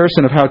the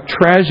comparison of how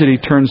tragedy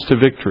turns to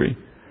victory.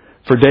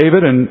 For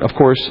David and, of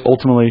course,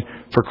 ultimately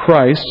for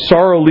Christ,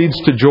 sorrow leads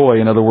to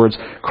joy. In other words,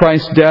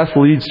 Christ's death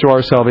leads to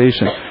our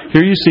salvation.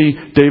 Here you see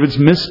David's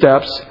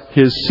missteps,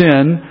 his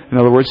sin, in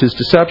other words, his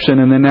deception,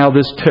 and then now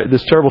this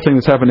terrible thing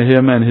that's happened to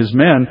him and his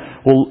men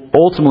will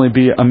ultimately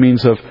be a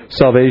means of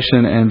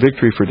salvation and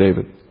victory for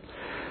David.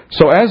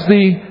 So as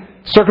the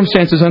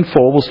circumstances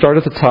unfold, we'll start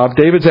at the top.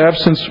 David's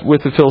absence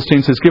with the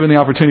Philistines has given the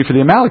opportunity for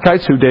the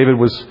Amalekites, who David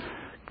was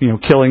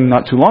killing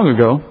not too long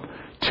ago,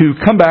 to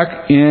come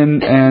back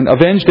in and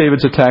avenge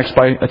David's attacks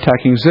by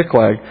attacking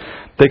Ziklag.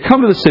 They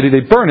come to the city, they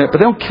burn it, but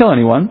they don't kill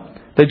anyone.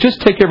 They just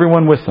take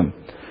everyone with them.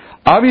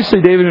 Obviously,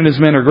 David and his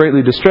men are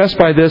greatly distressed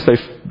by this.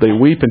 They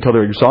weep until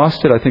they're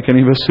exhausted. I think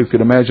any of us who could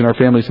imagine our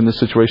families in this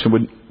situation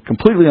would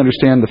completely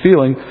understand the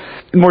feeling.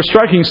 And more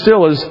striking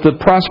still is the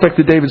prospect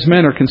that David's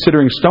men are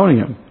considering stoning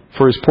him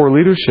for his poor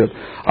leadership.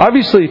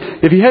 Obviously,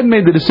 if he hadn't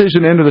made the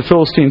decision to enter the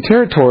Philistine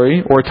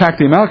territory, or attack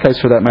the Amalekites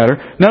for that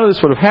matter, none of this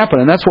would have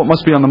happened. And that's what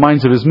must be on the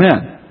minds of his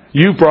men.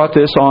 You brought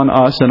this on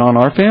us and on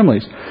our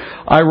families.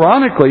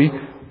 Ironically,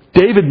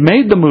 David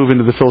made the move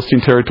into the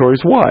Philistine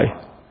territories.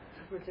 Why?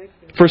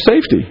 For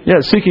safety. Yeah,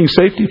 seeking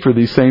safety for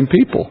these same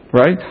people,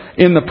 right?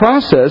 In the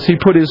process, he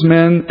put his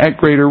men at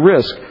greater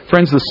risk.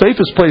 Friends, the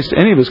safest place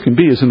any of us can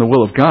be is in the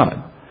will of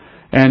God.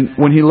 And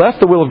when he left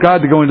the will of God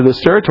to go into this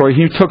territory,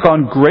 he took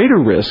on greater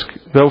risk,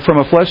 though from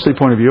a fleshly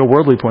point of view, a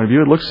worldly point of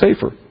view, it looks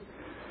safer.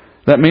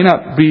 That may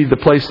not be the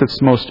place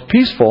that's most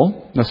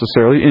peaceful,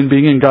 necessarily. In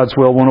being in God's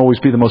will won't always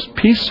be the most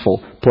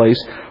peaceful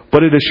place,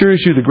 but it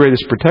assures you the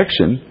greatest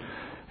protection.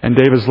 And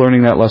David's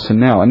learning that lesson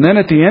now. And then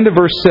at the end of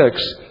verse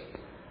 6,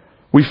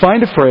 we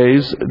find a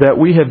phrase that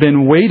we have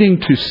been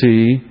waiting to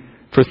see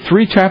for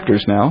 3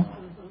 chapters now.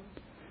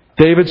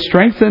 David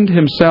strengthened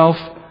himself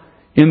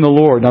in the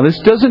Lord. Now, this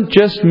doesn't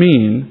just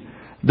mean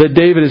that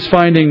David is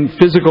finding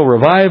physical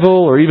revival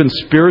or even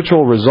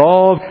spiritual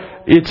resolve.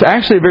 It's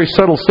actually a very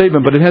subtle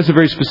statement, but it has a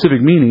very specific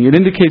meaning. It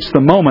indicates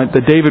the moment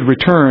that David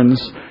returns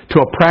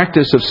to a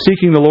practice of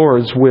seeking the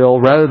Lord's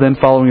will rather than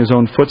following his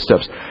own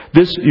footsteps.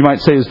 This, you might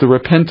say, is the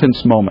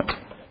repentance moment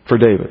for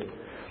David.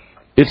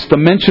 It's the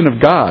mention of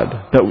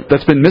God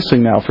that's been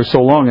missing now for so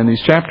long in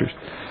these chapters.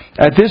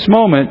 At this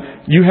moment,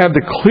 you have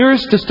the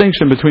clearest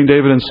distinction between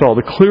David and Saul,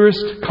 the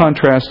clearest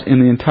contrast in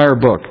the entire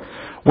book.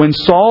 When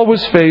Saul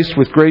was faced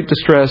with great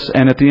distress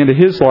and at the end of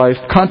his life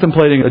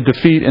contemplating a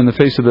defeat in the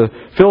face of the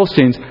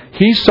Philistines,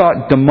 he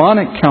sought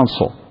demonic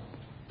counsel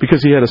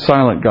because he had a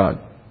silent God.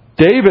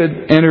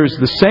 David enters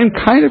the same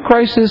kind of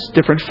crisis,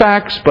 different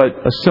facts,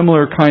 but a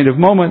similar kind of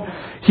moment.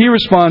 He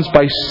responds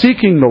by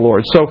seeking the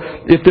Lord. So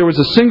if there was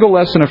a single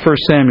lesson of 1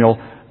 Samuel,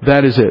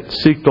 that is it.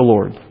 Seek the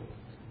Lord.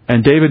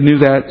 And David knew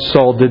that.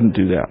 Saul didn't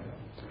do that.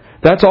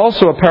 That's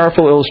also a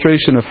powerful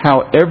illustration of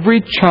how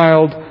every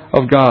child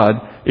of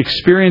God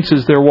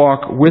experiences their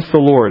walk with the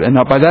Lord. And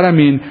now by that I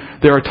mean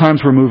there are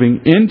times we're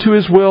moving into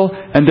His will,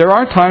 and there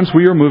are times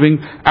we are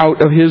moving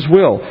out of His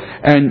will.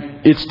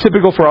 And it's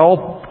typical for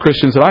all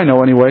Christians that I know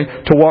anyway,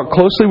 to walk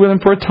closely with Him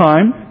for a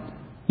time.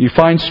 You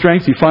find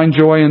strength, you find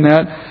joy in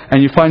that,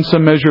 and you find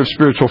some measure of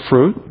spiritual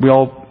fruit. We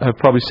all have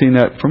probably seen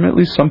that from at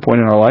least some point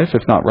in our life,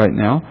 if not right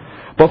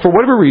now. But for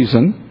whatever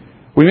reason,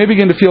 we may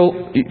begin to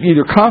feel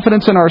either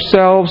confidence in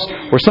ourselves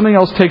or something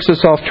else takes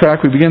us off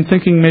track. We begin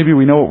thinking maybe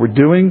we know what we're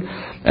doing.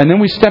 And then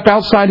we step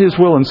outside His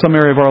will in some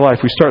area of our life.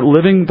 We start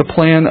living the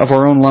plan of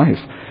our own life.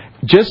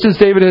 Just as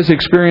David has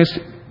experienced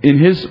in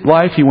his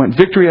life, he went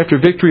victory after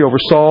victory over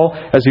Saul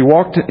as he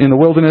walked in the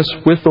wilderness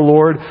with the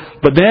Lord.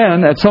 But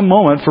then, at some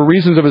moment, for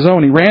reasons of his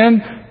own, he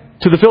ran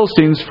to the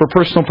Philistines for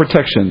personal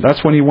protection.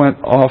 That's when he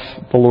went off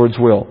the Lord's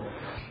will.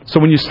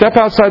 So when you step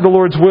outside the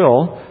Lord's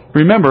will,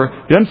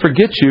 remember, He doesn't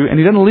forget you and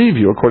He doesn't leave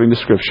you, according to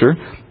Scripture.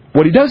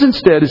 What He does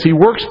instead is He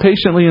works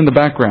patiently in the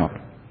background.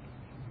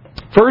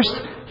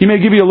 First, He may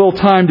give you a little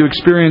time to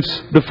experience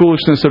the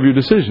foolishness of your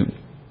decision.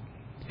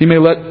 He may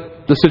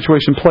let the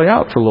situation play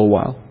out for a little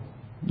while,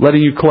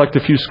 letting you collect a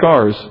few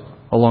scars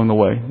along the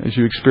way as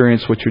you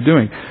experience what you're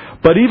doing.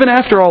 But even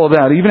after all of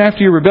that, even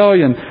after your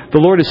rebellion, the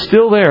Lord is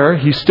still there.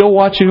 He's still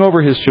watching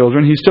over His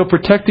children. He's still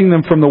protecting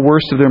them from the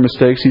worst of their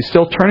mistakes. He's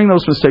still turning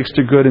those mistakes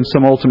to good in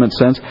some ultimate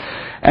sense.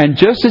 And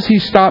just as He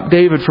stopped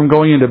David from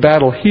going into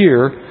battle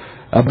here,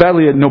 a battle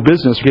he had no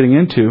business getting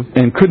into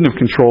and couldn't have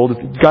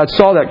controlled, God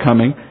saw that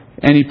coming,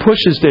 and He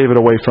pushes David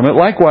away from it.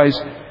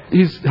 Likewise,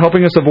 He's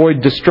helping us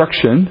avoid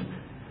destruction.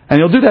 And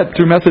He'll do that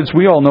through methods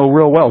we all know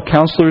real well.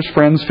 Counselors,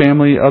 friends,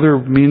 family, other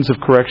means of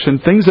correction.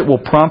 Things that will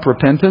prompt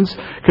repentance.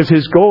 Because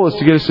His goal is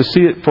to get us to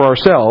see it for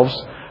ourselves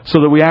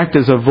so that we act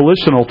as a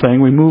volitional thing.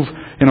 We move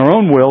in our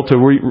own will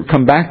to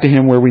come back to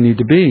Him where we need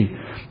to be.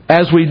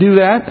 As we do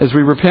that, as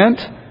we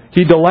repent,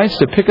 He delights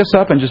to pick us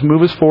up and just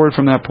move us forward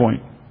from that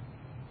point.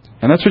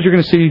 And that's what you're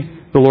going to see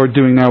the Lord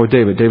doing now with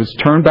David. David's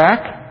turned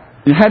back.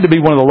 It had to be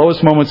one of the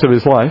lowest moments of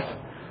his life.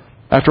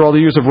 After all the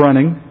years of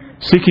running,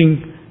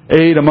 seeking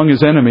aid among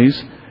his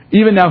enemies.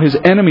 Even now his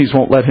enemies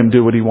won't let him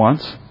do what he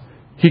wants.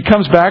 He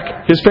comes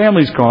back, his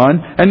family's gone,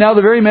 and now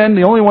the very men,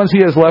 the only ones he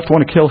has left,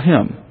 want to kill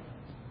him.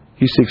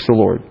 He seeks the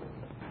Lord.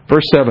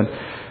 Verse 7.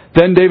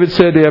 Then David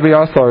said to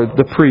Abiathar,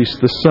 the priest,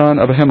 the son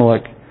of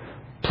Ahimelech,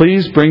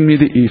 please bring me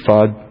the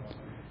ephod.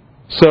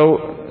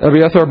 So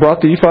Abiathar brought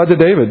the ephod to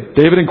David.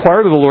 David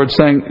inquired of the Lord,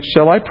 saying,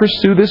 shall I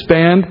pursue this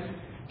band?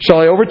 Shall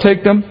I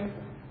overtake them?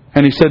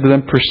 And he said to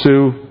them,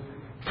 pursue,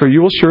 for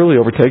you will surely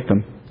overtake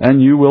them,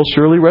 and you will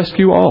surely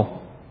rescue all.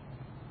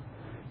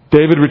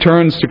 David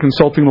returns to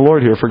consulting the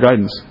Lord here for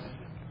guidance.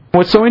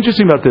 What's so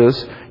interesting about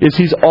this is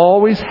he's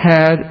always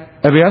had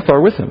Abiathar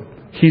with him.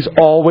 He's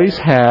always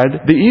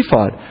had the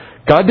ephod.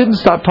 God didn't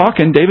stop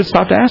talking. David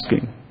stopped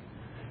asking.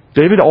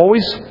 David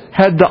always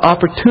had the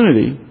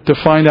opportunity to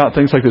find out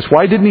things like this.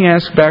 Why didn't he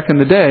ask back in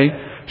the day,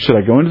 should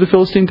I go into the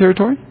Philistine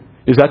territory?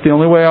 Is that the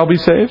only way I'll be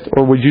saved?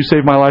 Or would you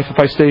save my life if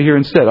I stay here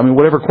instead? I mean,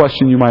 whatever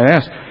question you might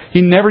ask.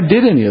 He never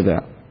did any of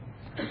that.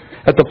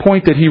 At the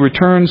point that he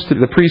returns to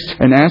the priest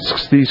and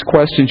asks these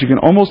questions, you can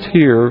almost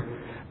hear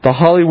the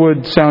Hollywood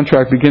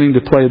soundtrack beginning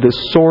to play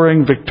this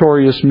soaring,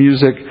 victorious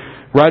music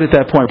right at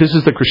that point. This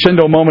is the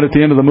crescendo moment at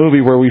the end of the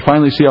movie where we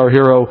finally see our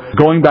hero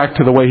going back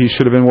to the way he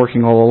should have been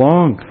working all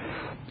along.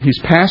 He's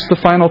passed the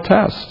final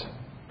test,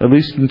 at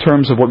least in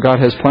terms of what God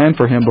has planned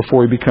for him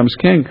before he becomes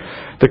king.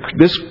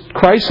 This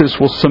crisis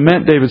will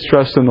cement David's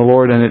trust in the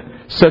Lord, and it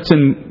sets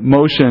in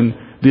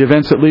motion the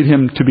events that lead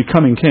him to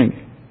becoming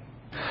king.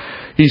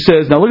 He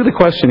says, now look at the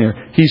question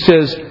here. He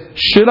says,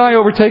 should I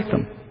overtake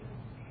them?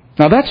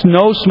 Now that's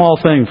no small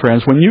thing,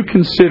 friends, when you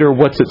consider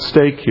what's at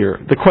stake here.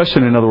 The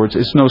question, in other words,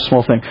 is no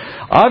small thing.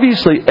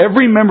 Obviously,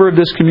 every member of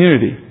this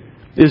community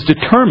is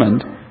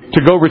determined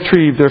to go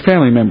retrieve their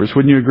family members.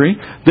 Wouldn't you agree?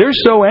 They're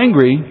so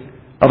angry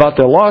about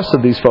the loss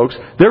of these folks,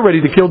 they're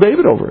ready to kill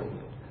David over it.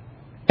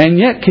 And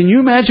yet, can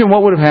you imagine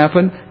what would have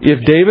happened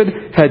if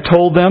David had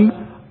told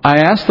them, I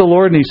asked the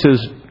Lord, and He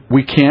says,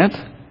 we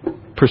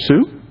can't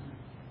pursue?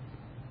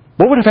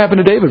 What would have happened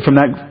to David from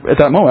at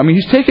that moment? I mean,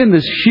 he's taken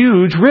this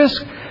huge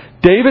risk.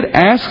 David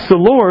asks the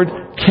Lord,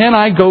 can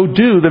I go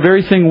do the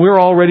very thing we're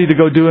all ready to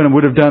go do and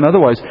would have done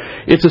otherwise?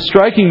 It's a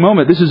striking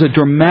moment. This is a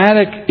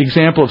dramatic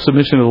example of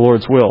submission to the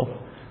Lord's will.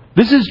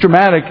 This is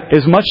dramatic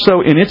as much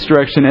so in its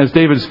direction as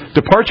David's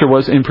departure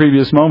was in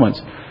previous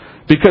moments.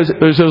 Because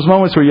there's those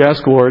moments where you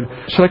ask the Lord,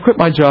 should I quit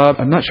my job?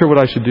 I'm not sure what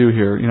I should do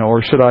here.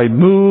 Or should I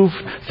move?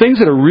 Things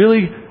that are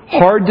really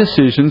hard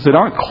decisions that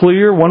aren't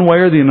clear one way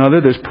or the other.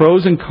 There's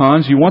pros and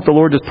cons. You want the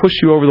Lord to push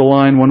you over the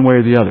line one way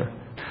or the other.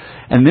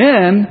 And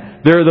then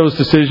there are those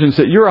decisions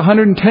that you're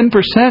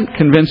 110%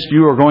 convinced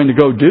you are going to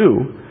go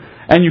do.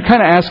 And you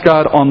kind of ask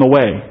God on the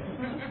way,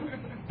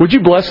 would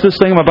you bless this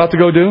thing I'm about to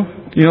go do?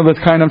 You know the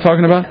kind I'm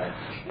talking about?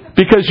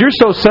 Because you're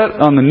so set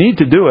on the need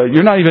to do it,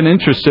 you're not even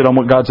interested on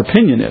what God's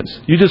opinion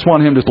is. You just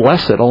want Him to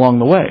bless it along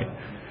the way.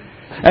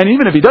 And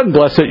even if He doesn't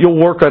bless it, you'll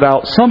work it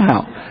out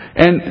somehow.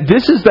 And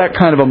this is that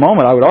kind of a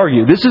moment, I would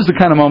argue. This is the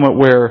kind of moment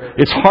where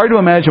it's hard to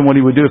imagine what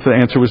he would do if the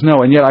answer was no.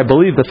 And yet I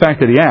believe the fact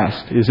that he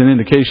asked is an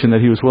indication that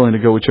he was willing to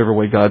go whichever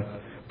way God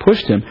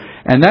pushed him.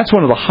 And that's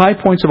one of the high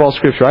points of all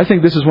Scripture. I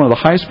think this is one of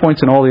the highest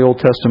points in all the Old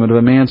Testament of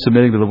a man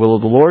submitting to the will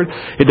of the Lord.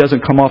 It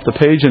doesn't come off the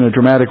page in a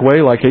dramatic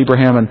way like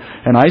Abraham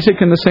and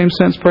Isaac in the same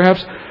sense,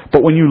 perhaps.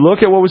 But when you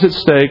look at what was at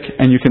stake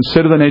and you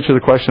consider the nature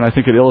of the question, I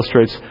think it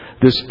illustrates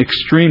this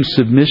extreme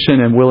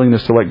submission and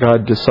willingness to let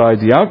God decide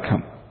the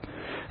outcome.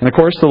 And of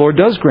course, the Lord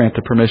does grant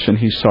the permission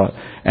he sought.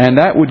 And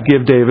that would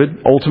give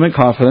David ultimate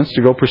confidence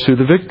to go pursue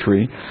the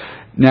victory.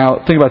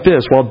 Now, think about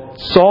this. While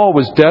Saul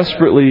was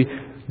desperately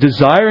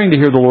desiring to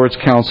hear the Lord's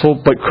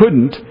counsel, but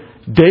couldn't,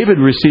 David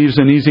receives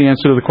an easy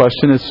answer to the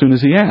question as soon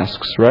as he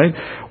asks, right?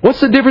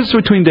 What's the difference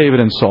between David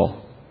and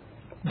Saul?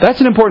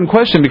 That's an important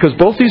question because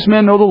both these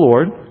men know the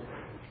Lord.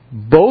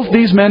 Both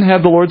these men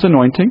have the Lord's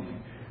anointing.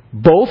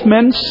 Both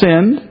men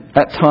sinned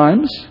at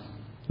times.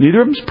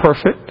 Neither of them is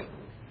perfect.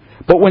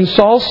 But when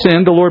Saul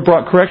sinned, the Lord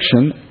brought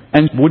correction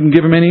and wouldn't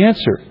give him any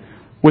answer.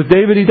 With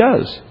David, he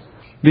does.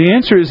 The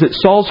answer is that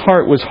Saul's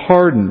heart was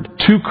hardened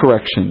to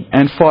correction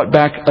and fought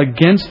back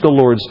against the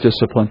Lord's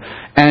discipline.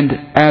 And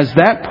as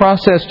that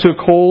process took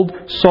hold,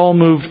 Saul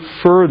moved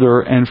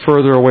further and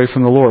further away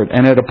from the Lord.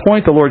 And at a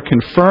point, the Lord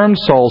confirmed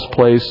Saul's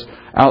place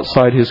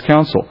outside his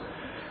counsel.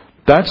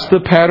 That's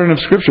the pattern of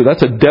Scripture.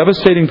 That's a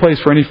devastating place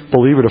for any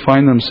believer to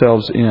find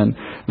themselves in.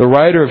 The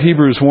writer of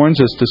Hebrews warns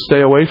us to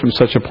stay away from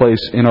such a place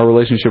in our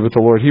relationship with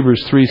the Lord.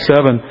 Hebrews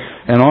 3:7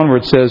 and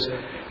onward says,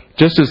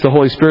 just as the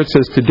Holy Spirit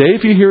says, "Today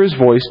if you hear His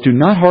voice, do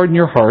not harden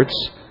your hearts,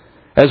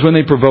 as when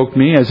they provoked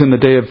me, as in the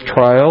day of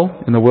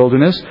trial in the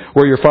wilderness,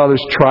 where your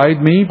fathers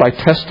tried me by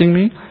testing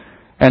me,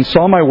 and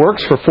saw my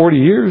works for 40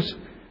 years.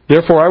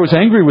 Therefore I was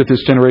angry with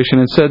this generation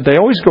and said, they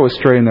always go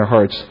astray in their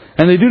hearts,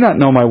 and they do not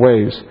know my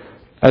ways.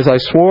 As I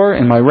swore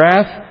in my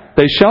wrath,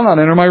 they shall not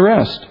enter my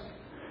rest."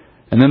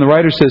 And then the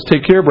writer says,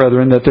 "Take care,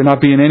 brethren, that there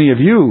not be in any of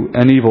you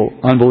an evil,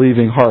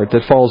 unbelieving heart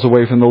that falls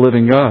away from the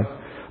living God.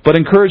 But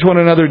encourage one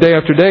another day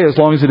after day, as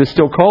long as it is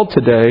still called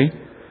today,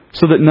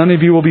 so that none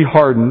of you will be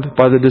hardened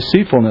by the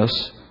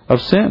deceitfulness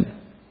of sin."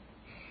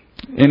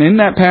 And in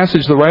that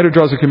passage, the writer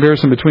draws a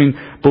comparison between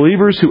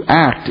believers who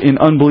act in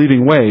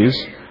unbelieving ways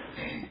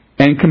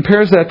and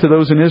compares that to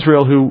those in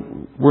Israel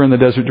who were in the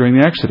desert during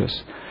the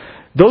Exodus.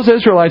 Those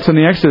Israelites in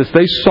the Exodus,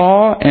 they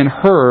saw and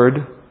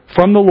heard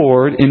from the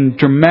Lord in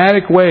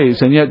dramatic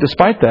ways, and yet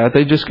despite that,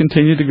 they just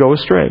continued to go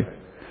astray.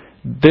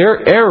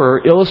 Their error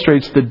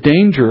illustrates the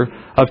danger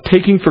of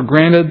taking for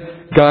granted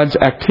God's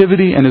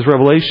activity and His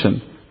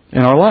revelation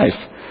in our life.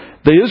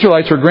 The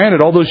Israelites were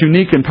granted all those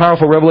unique and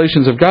powerful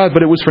revelations of God,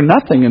 but it was for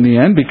nothing in the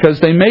end because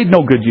they made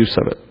no good use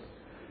of it.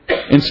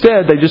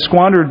 Instead, they just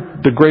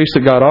squandered the grace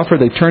that God offered.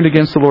 They turned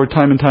against the Lord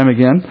time and time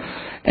again.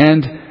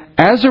 And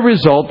as a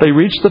result, they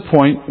reached the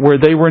point where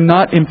they were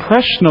not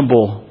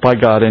impressionable by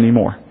God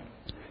anymore.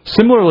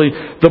 Similarly,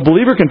 the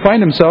believer can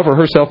find himself or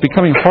herself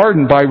becoming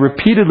hardened by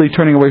repeatedly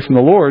turning away from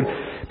the Lord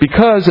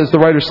because, as the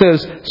writer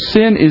says,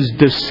 sin is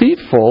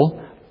deceitful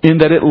in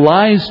that it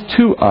lies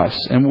to us.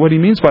 And what he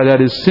means by that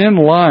is sin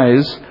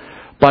lies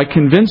by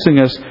convincing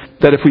us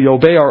that if we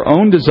obey our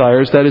own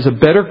desires, that is a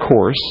better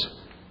course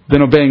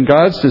than obeying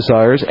God's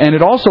desires. And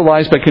it also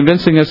lies by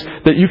convincing us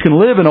that you can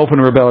live in open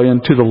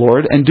rebellion to the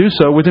Lord and do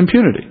so with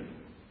impunity.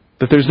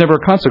 That there's never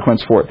a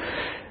consequence for it.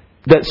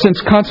 That since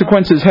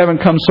consequences haven't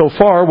come so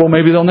far, well,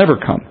 maybe they'll never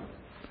come.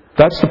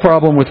 That's the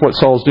problem with what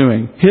Saul's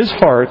doing. His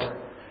heart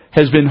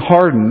has been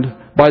hardened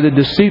by the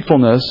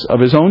deceitfulness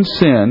of his own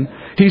sin.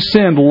 He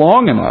sinned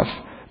long enough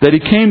that he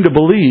came to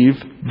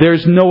believe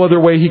there's no other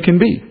way he can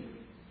be.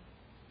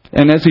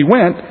 And as he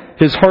went,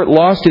 his heart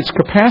lost its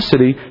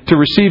capacity to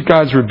receive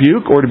God's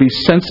rebuke or to be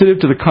sensitive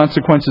to the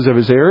consequences of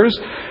his errors.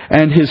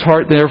 And his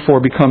heart therefore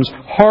becomes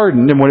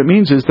hardened. And what it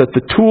means is that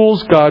the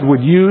tools God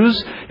would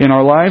use in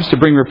our lives to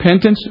bring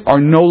repentance are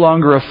no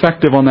longer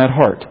effective on that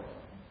heart.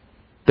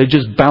 They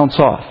just bounce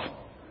off.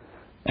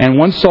 And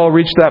once Saul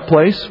reached that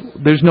place,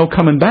 there's no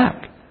coming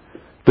back.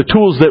 The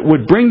tools that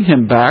would bring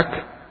him back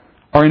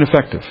are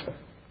ineffective.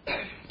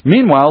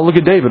 Meanwhile, look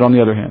at David on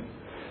the other hand.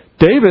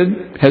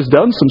 David has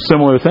done some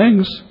similar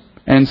things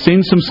and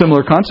seen some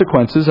similar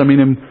consequences,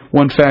 in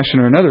one fashion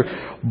or another.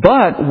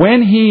 But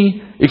when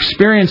he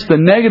experienced the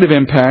negative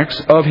impacts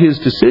of his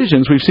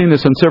decisions, we've seen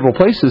this in several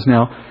places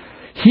now,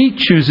 he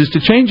chooses to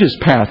change his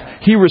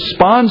path. He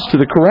responds to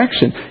the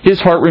correction.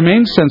 His heart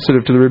remains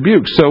sensitive to the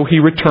rebuke. So he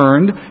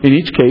returned, in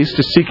each case,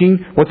 to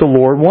seeking what the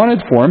Lord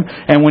wanted for him.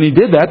 And when he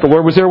did that, the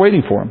Lord was there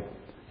waiting for him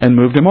and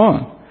moved him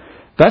on.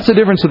 That's the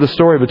difference of the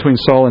story between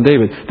Saul and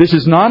David. This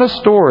is not a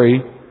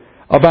story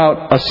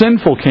about a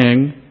sinful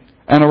king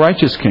and a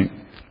righteous king.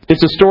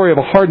 It's a story of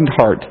a hardened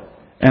heart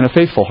and a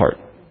faithful heart.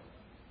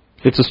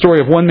 It's a story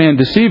of one man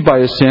deceived by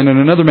his sin and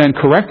another man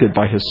corrected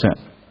by his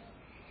sin.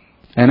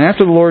 And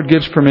after the Lord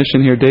gives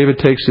permission here, David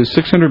takes his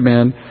 600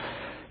 men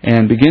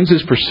and begins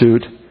his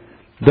pursuit.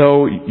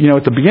 Though,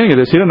 at the beginning of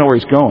this, he doesn't know where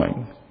he's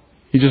going.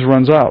 He just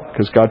runs out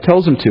because God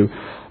tells him to.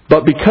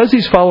 But because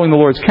he's following the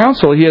Lord's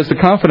counsel, he has the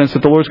confidence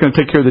that the Lord's going to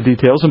take care of the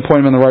details and point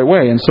him in the right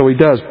way. And so he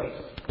does.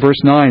 Verse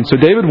 9, "So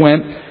David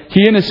went,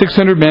 he and his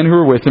 600 men who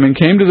were with him, and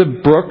came to the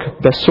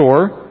brook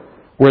Besor,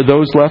 where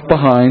those left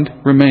behind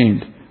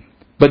remained.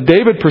 But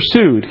David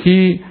pursued,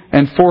 he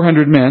and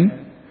 400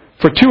 men,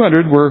 for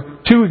 200 were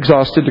too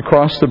exhausted to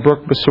cross the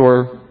brook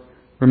Besor,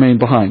 remained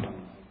behind.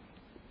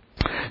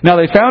 Now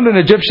they found an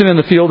Egyptian in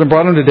the field and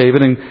brought him to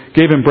David and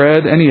gave him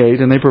bread, and he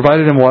ate, and they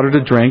provided him water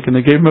to drink, and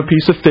they gave him a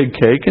piece of fig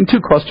cake and 2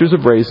 clusters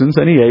of raisins,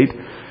 and he ate.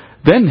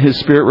 Then his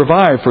spirit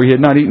revived, for he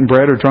had not eaten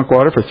bread or drunk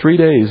water for 3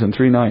 days and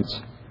 3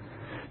 nights.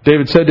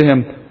 David said to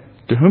him,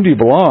 'To whom do you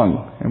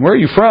belong? And where are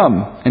you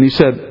from?' And he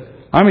said,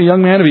 'I'm a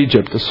young man of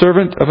Egypt, the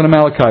servant of an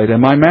Amalekite,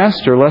 and my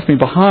master left me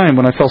behind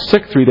when I fell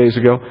sick 3 days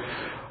ago.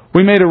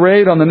 We made a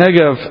raid on the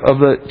Negev of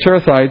the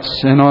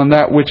Cherethites, and on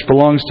that which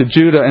belongs to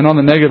Judah, and on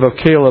the Negev of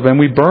Caleb, and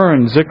we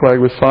burned Ziklag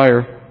with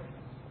fire.'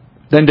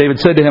 Then David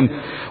said to him,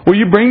 'Will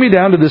you bring me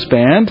down to this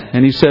band?'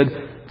 And he said,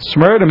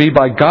 'Swear to me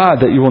by God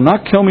that you will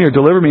not kill me or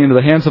deliver me into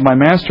the hands of my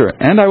master,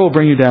 and I will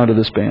bring you down to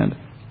this band.'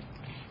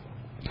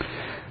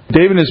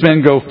 David and his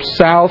men go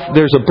south.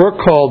 There's a brook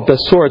called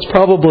Besor. It's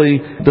probably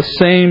the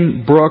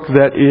same brook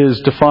that is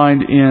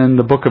defined in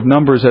the book of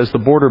Numbers as the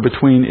border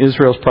between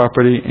Israel's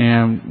property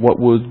and what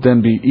would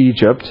then be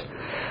Egypt.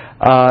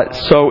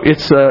 So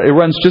it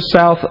runs just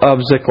south of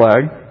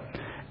Ziklag.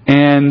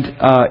 And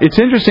it's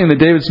interesting that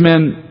David's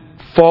men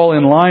fall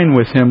in line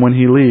with him when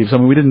he leaves. I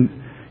mean, we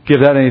didn't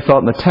give that any thought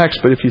in the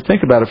text, but if you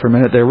think about it for a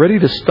minute, they're ready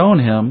to stone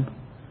him.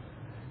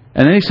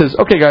 And then he says,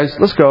 okay guys,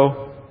 let's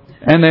go.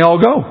 And they all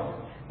go.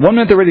 One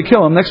minute they're ready to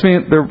kill him, next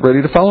minute they're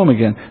ready to follow him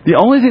again. The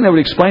only thing that would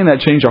explain that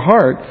change of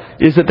heart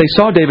is that they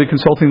saw David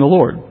consulting the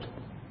Lord.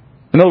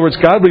 In other words,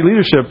 godly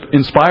leadership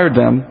inspired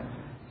them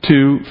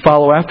to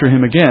follow after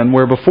him again,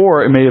 where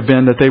before it may have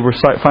been that they were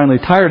finally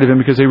tired of him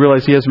because they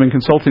realized he hasn't been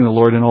consulting the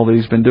Lord in all that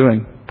he's been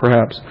doing,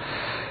 perhaps.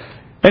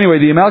 Anyway,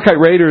 the Amalekite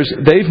raiders,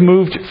 they've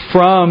moved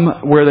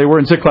from where they were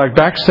in Ziklag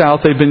back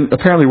south. They've been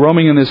apparently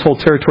roaming in this whole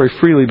territory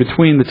freely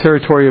between the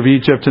territory of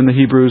Egypt and the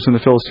Hebrews and the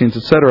Philistines,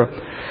 etc.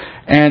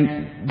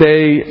 And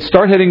they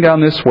start heading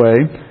down this way.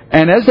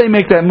 And as they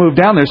make that move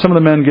down there, some of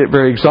the men get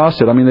very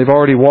exhausted. I mean, they've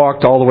already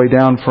walked all the way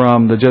down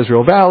from the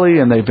Jezreel Valley,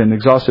 and they've been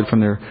exhausted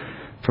from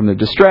their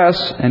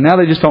distress. And now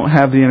they just don't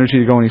have the energy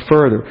to go any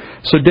further.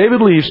 So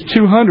David leaves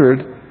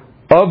 200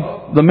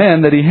 of the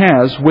men that he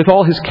has with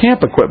all his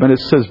camp equipment. It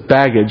says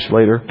baggage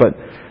later, but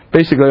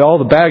basically all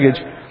the baggage,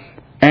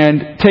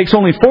 and takes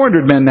only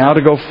 400 men now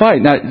to go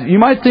fight. Now, you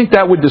might think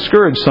that would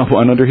discourage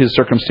someone under his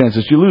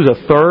circumstances. You lose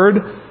a third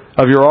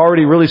of your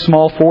already really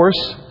small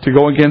force to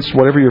go against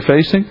whatever you're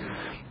facing.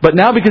 But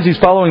now, because he's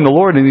following the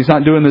Lord and he's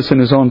not doing this in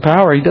his own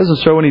power, he doesn't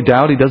show any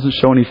doubt, he doesn't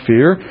show any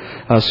fear.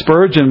 When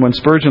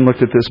Spurgeon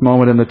looked at this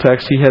moment in the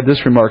text, he had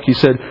this remark. He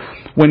said,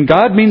 when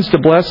God means to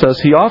bless us,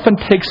 He often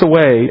takes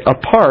away a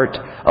part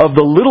of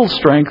the little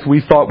strength we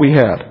thought we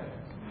had.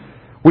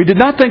 We did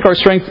not think our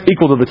strength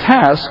equal to the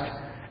task,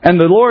 and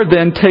the Lord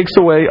then takes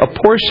away a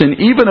portion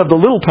even of the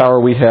little power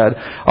we had.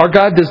 Our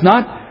God does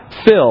not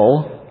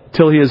fill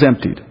till He is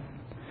emptied.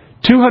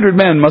 200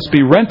 men must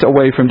be rent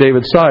away from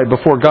David's side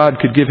before God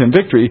could give him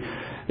victory.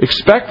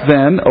 Expect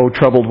then, O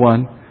troubled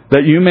one,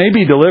 that you may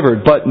be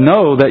delivered, but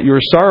know that your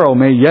sorrow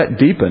may yet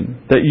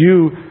deepen, that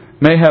you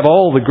may have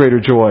all the greater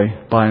joy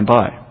by and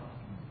by.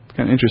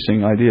 Kind of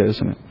interesting idea,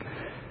 isn't it?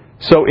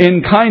 So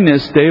in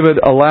kindness, David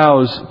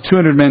allows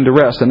 200 men to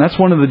rest. And that's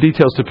one of the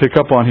details to pick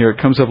up on here. It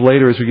comes up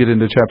later as we get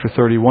into chapter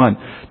 31.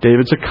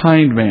 David's a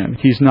kind man.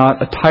 He's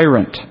not a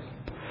tyrant.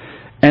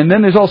 And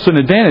then there's also an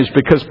advantage,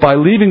 because by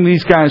leaving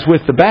these guys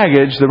with the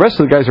baggage, the rest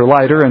of the guys are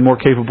lighter and more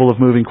capable of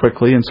moving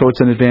quickly, and so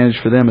it's an advantage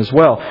for them as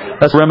well.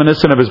 That's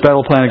reminiscent of his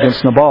battle plan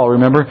against Nabal.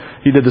 Remember?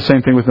 He did the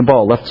same thing with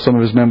Nabal, left some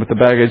of his men with the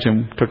baggage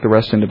and took the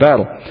rest into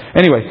battle.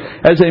 Anyway,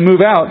 as they move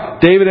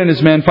out, David and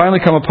his men finally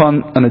come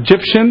upon an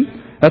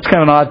Egyptian. That's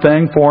kind of an odd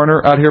thing.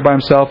 Foreigner out here by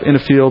himself in a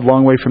field,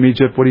 long way from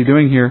Egypt. What are you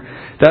doing here?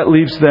 That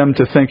leads them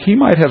to think he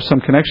might have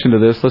some connection to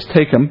this. Let's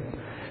take him.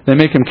 They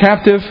make him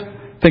captive,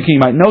 thinking he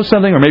might know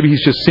something, or maybe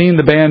he's just seen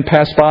the band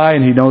pass by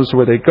and he knows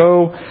where they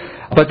go.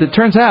 But it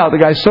turns out the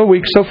guy's so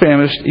weak, so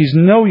famished, he's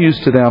no use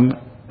to them,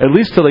 at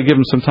least till they give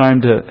him some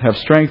time to have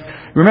strength.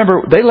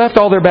 Remember, they left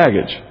all their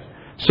baggage.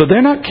 So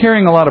they're not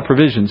carrying a lot of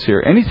provisions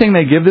here. Anything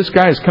they give this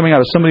guy is coming out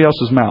of somebody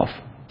else's mouth,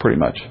 pretty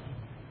much.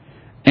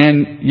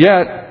 And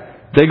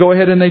yet, they go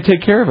ahead and they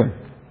take care of him.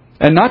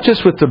 And not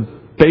just with the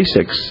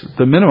basics,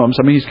 the minimums.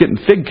 I mean, he's getting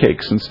fig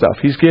cakes and stuff.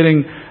 He's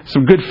getting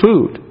some good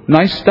food,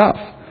 nice stuff.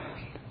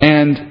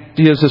 And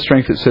he has the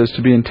strength, it says,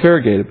 to be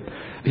interrogated.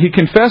 He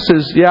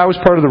confesses, I was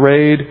part of the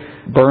raid,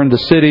 burned the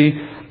city.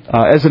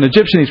 As an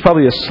Egyptian, he's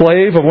probably a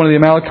slave of one of the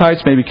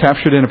Amalekites, maybe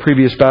captured in a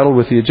previous battle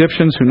with the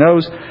Egyptians, who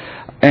knows.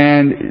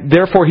 And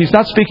therefore, he's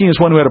not speaking as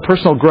one who had a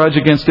personal grudge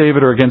against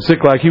David or against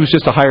Ziklag. He was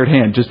just a hired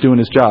hand, just doing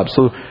his job.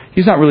 So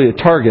he's not really a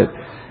target.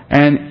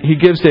 And he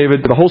gives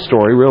David the whole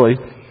story, really.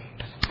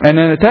 And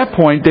then at that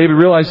point, David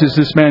realizes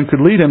this man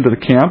could lead him to the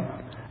camp.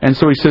 And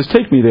so he says,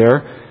 take me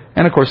there.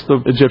 And of course,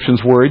 the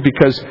Egyptian's worried,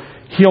 because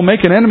he'll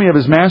make an enemy of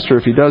his master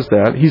if he does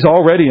that. He's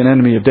already an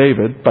enemy of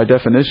David, by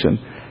definition.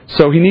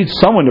 So he needs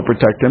someone to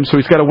protect him, so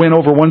he's got to win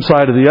over one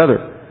side or the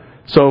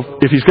other. So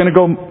if he's going to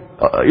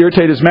go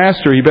irritate his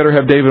master, he better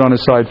have David on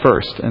his side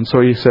first. And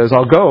so he says,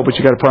 I'll go, but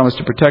you got to promise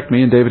to protect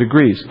me, and David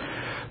agrees.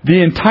 The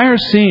entire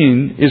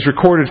scene is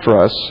recorded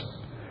for us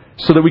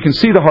so that we can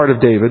see the heart of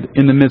David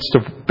in the midst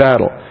of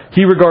battle.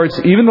 He regards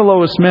even the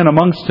lowest men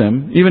amongst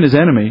him, even his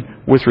enemy,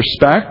 with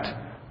respect,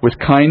 with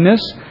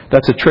kindness.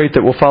 That's a trait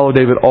that will follow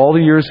David all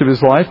the years of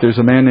his life. There's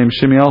a man named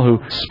Shimei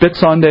who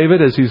spits on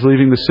David as he's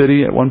leaving the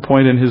city at one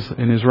point in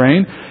his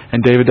reign,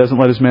 and David doesn't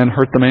let his men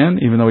hurt the man,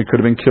 even though he could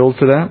have been killed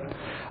for that.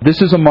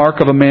 This is a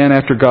mark of a man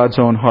after God's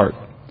own heart.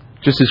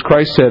 Just as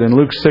Christ said in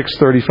Luke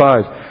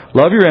 6:35,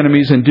 love your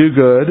enemies and do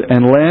good,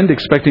 and lend,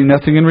 expecting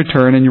nothing in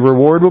return, and your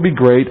reward will be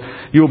great.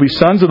 You will be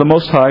sons of the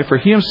Most High, for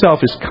He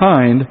Himself is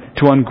kind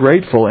to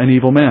ungrateful and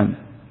evil men.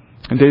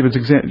 And David's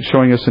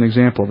showing us an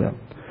example of that.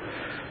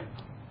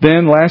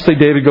 Then, lastly,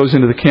 David goes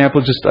into the camp. I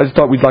just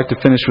thought we'd like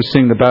to finish with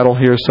seeing the battle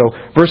here. So,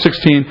 verse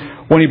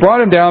 16, When he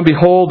brought him down,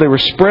 behold, they were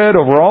spread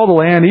over all the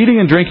land, eating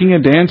and drinking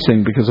and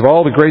dancing, because of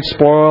all the great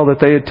spoil that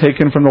they had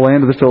taken from the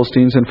land of the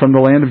Philistines and from the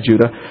land of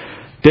Judah.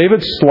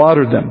 David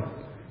slaughtered them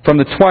from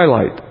the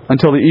twilight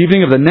until the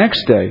evening of the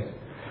next day,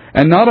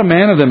 and not a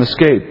man of them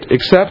escaped,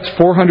 except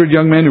 400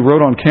 young men who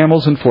rode on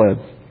camels and fled.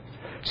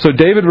 So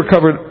David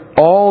recovered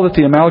all that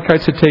the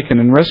Amalekites had taken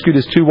and rescued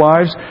his 2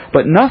 wives,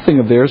 but nothing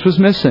of theirs was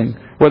missing,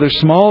 whether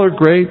small or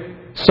great,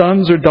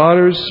 sons or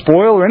daughters,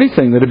 spoil or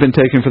anything that had been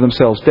taken for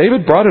themselves.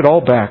 David brought it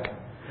all back.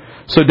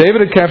 So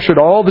David had captured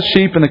all the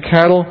sheep and the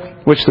cattle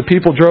which the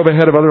people drove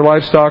ahead of other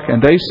livestock,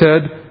 and they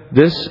said,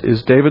 "This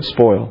is David's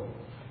spoil."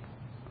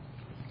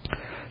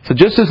 So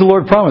just as the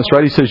Lord promised,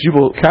 right? He says, you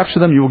will capture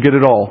them, you will get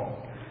it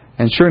all.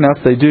 And sure enough,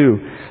 they do.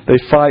 They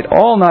fight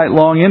all night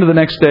long into the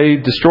next day,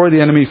 destroy the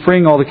enemy,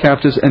 freeing all the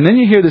captives. And then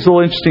you hear this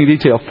little interesting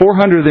detail.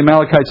 400 of the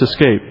Amalekites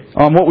escape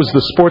on what was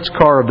the sports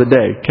car of the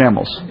day,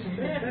 camels.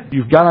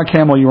 You've got on a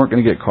camel, you weren't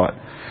going to get caught.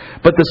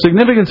 But the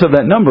significance of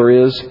that number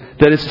is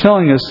that it's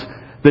telling us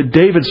that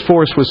David's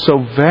force was so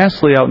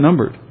vastly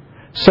outnumbered,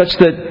 such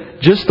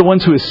that just the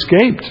ones who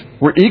escaped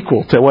were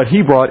equal to what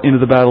he brought into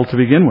the battle to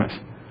begin with.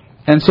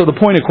 And so the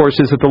point, of course,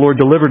 is that the Lord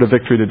delivered a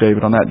victory to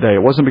David on that day.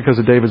 It wasn't because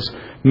of David's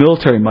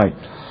military might.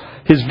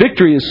 His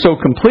victory is so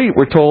complete,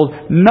 we're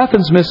told,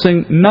 nothing's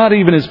missing, not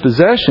even his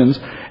possessions.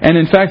 And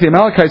in fact, the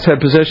Amalekites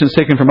had possessions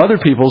taken from other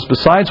peoples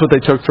besides what they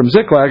took from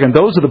Ziklag, and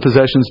those are the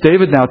possessions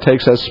David now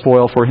takes as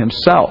spoil for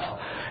himself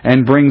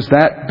and brings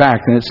that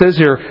back. And it says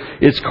here,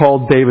 it's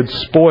called David's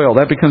spoil.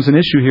 That becomes an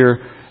issue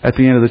here at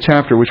the end of the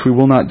chapter, which we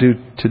will not do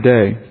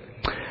today.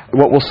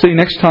 What we'll see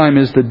next time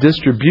is the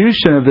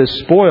distribution of this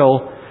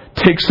spoil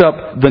takes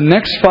up the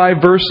next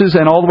 5 verses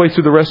and all the way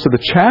through the rest of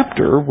the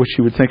chapter, which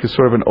you would think is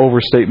sort of an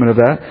overstatement of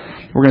that.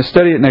 We're going to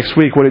study it next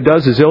week. What it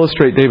does is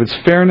illustrate David's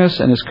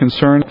fairness and his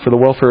concern for the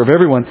welfare of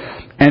everyone.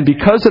 And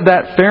because of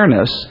that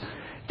fairness,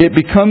 it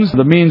becomes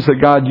the means that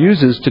God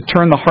uses to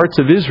turn the hearts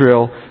of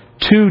Israel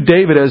to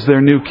David as their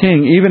new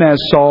king, even as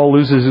Saul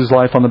loses his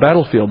life on the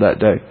battlefield that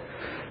day.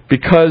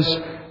 Because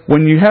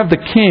when you have the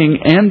king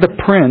and the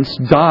prince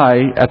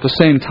die at the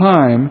same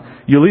time,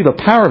 you leave a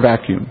power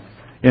vacuum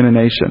in a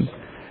nation.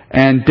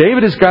 And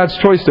David is God's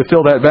choice to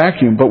fill that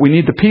vacuum, but we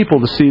need the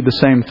people to see the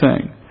same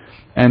thing.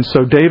 And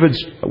so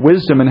David's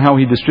wisdom in how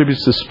he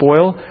distributes the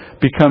spoil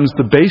becomes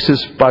the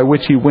basis by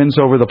which he wins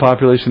over the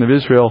population of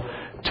Israel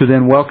to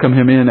then welcome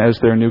him in as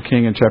their new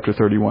king in chapter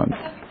 31.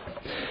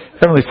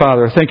 Heavenly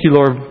Father, thank you,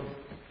 Lord,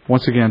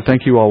 once again,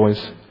 thank you always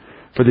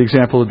for the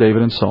example of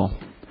David and Saul.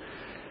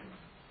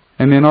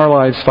 And in our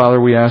lives,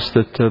 Father, we ask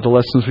that the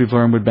lessons we've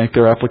learned would make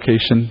their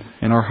application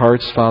in our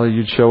hearts. Father,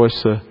 you'd show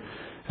us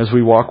as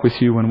we walk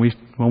with you, when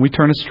we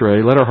turn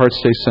astray, let our hearts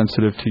stay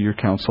sensitive to your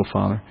counsel,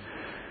 Father.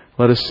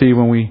 Let us see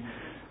when we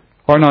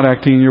are not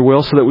acting in your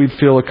will so that we'd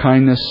feel a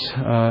kindness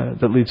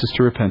that leads us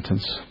to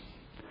repentance.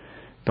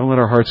 Don't let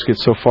our hearts get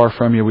so far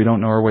from you we don't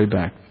know our way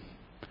back.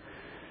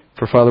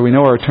 For, Father, we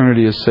know our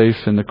eternity is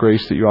safe in the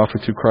grace that you offer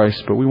through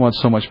Christ, but we want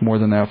so much more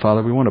than that,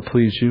 Father. We want to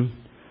please you.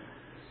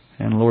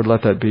 And, Lord,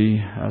 let that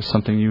be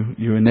something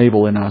you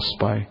enable in us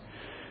by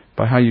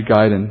how you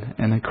guide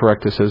and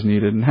correct us as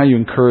needed, and how you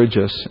encourage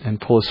us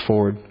and pull us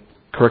forward,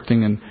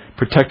 correcting and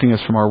protecting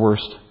us from our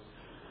worst.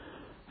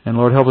 And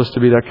Lord, help us to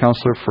be that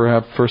counselor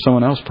for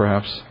someone else,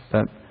 perhaps.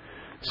 That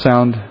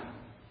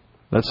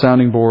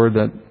sounding board,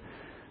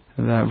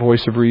 that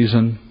voice of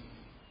reason,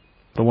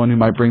 the one who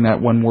might bring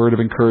that one word of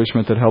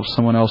encouragement that helps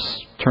someone else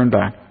turn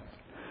back.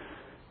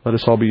 Let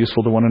us all be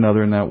useful to one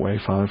another in that way,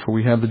 Father, for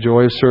we have the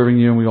joy of serving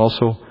you, and we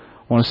also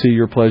want to see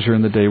your pleasure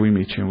in the day we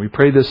meet you. And we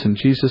pray this in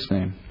Jesus'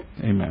 name.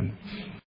 Amen.